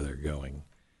knows where they're going.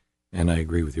 And I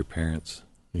agree with your parents.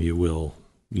 You will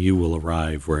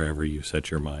arrive wherever you set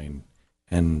your mind.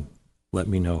 And let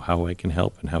me know how I can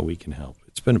help and how we can help.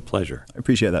 It's been a pleasure. I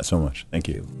appreciate that so much. Thank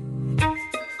you.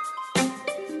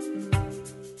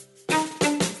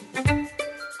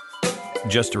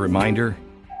 Just a reminder,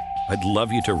 I'd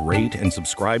love you to rate and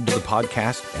subscribe to the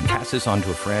podcast and pass this on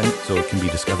to a friend so it can be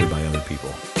discovered by other people.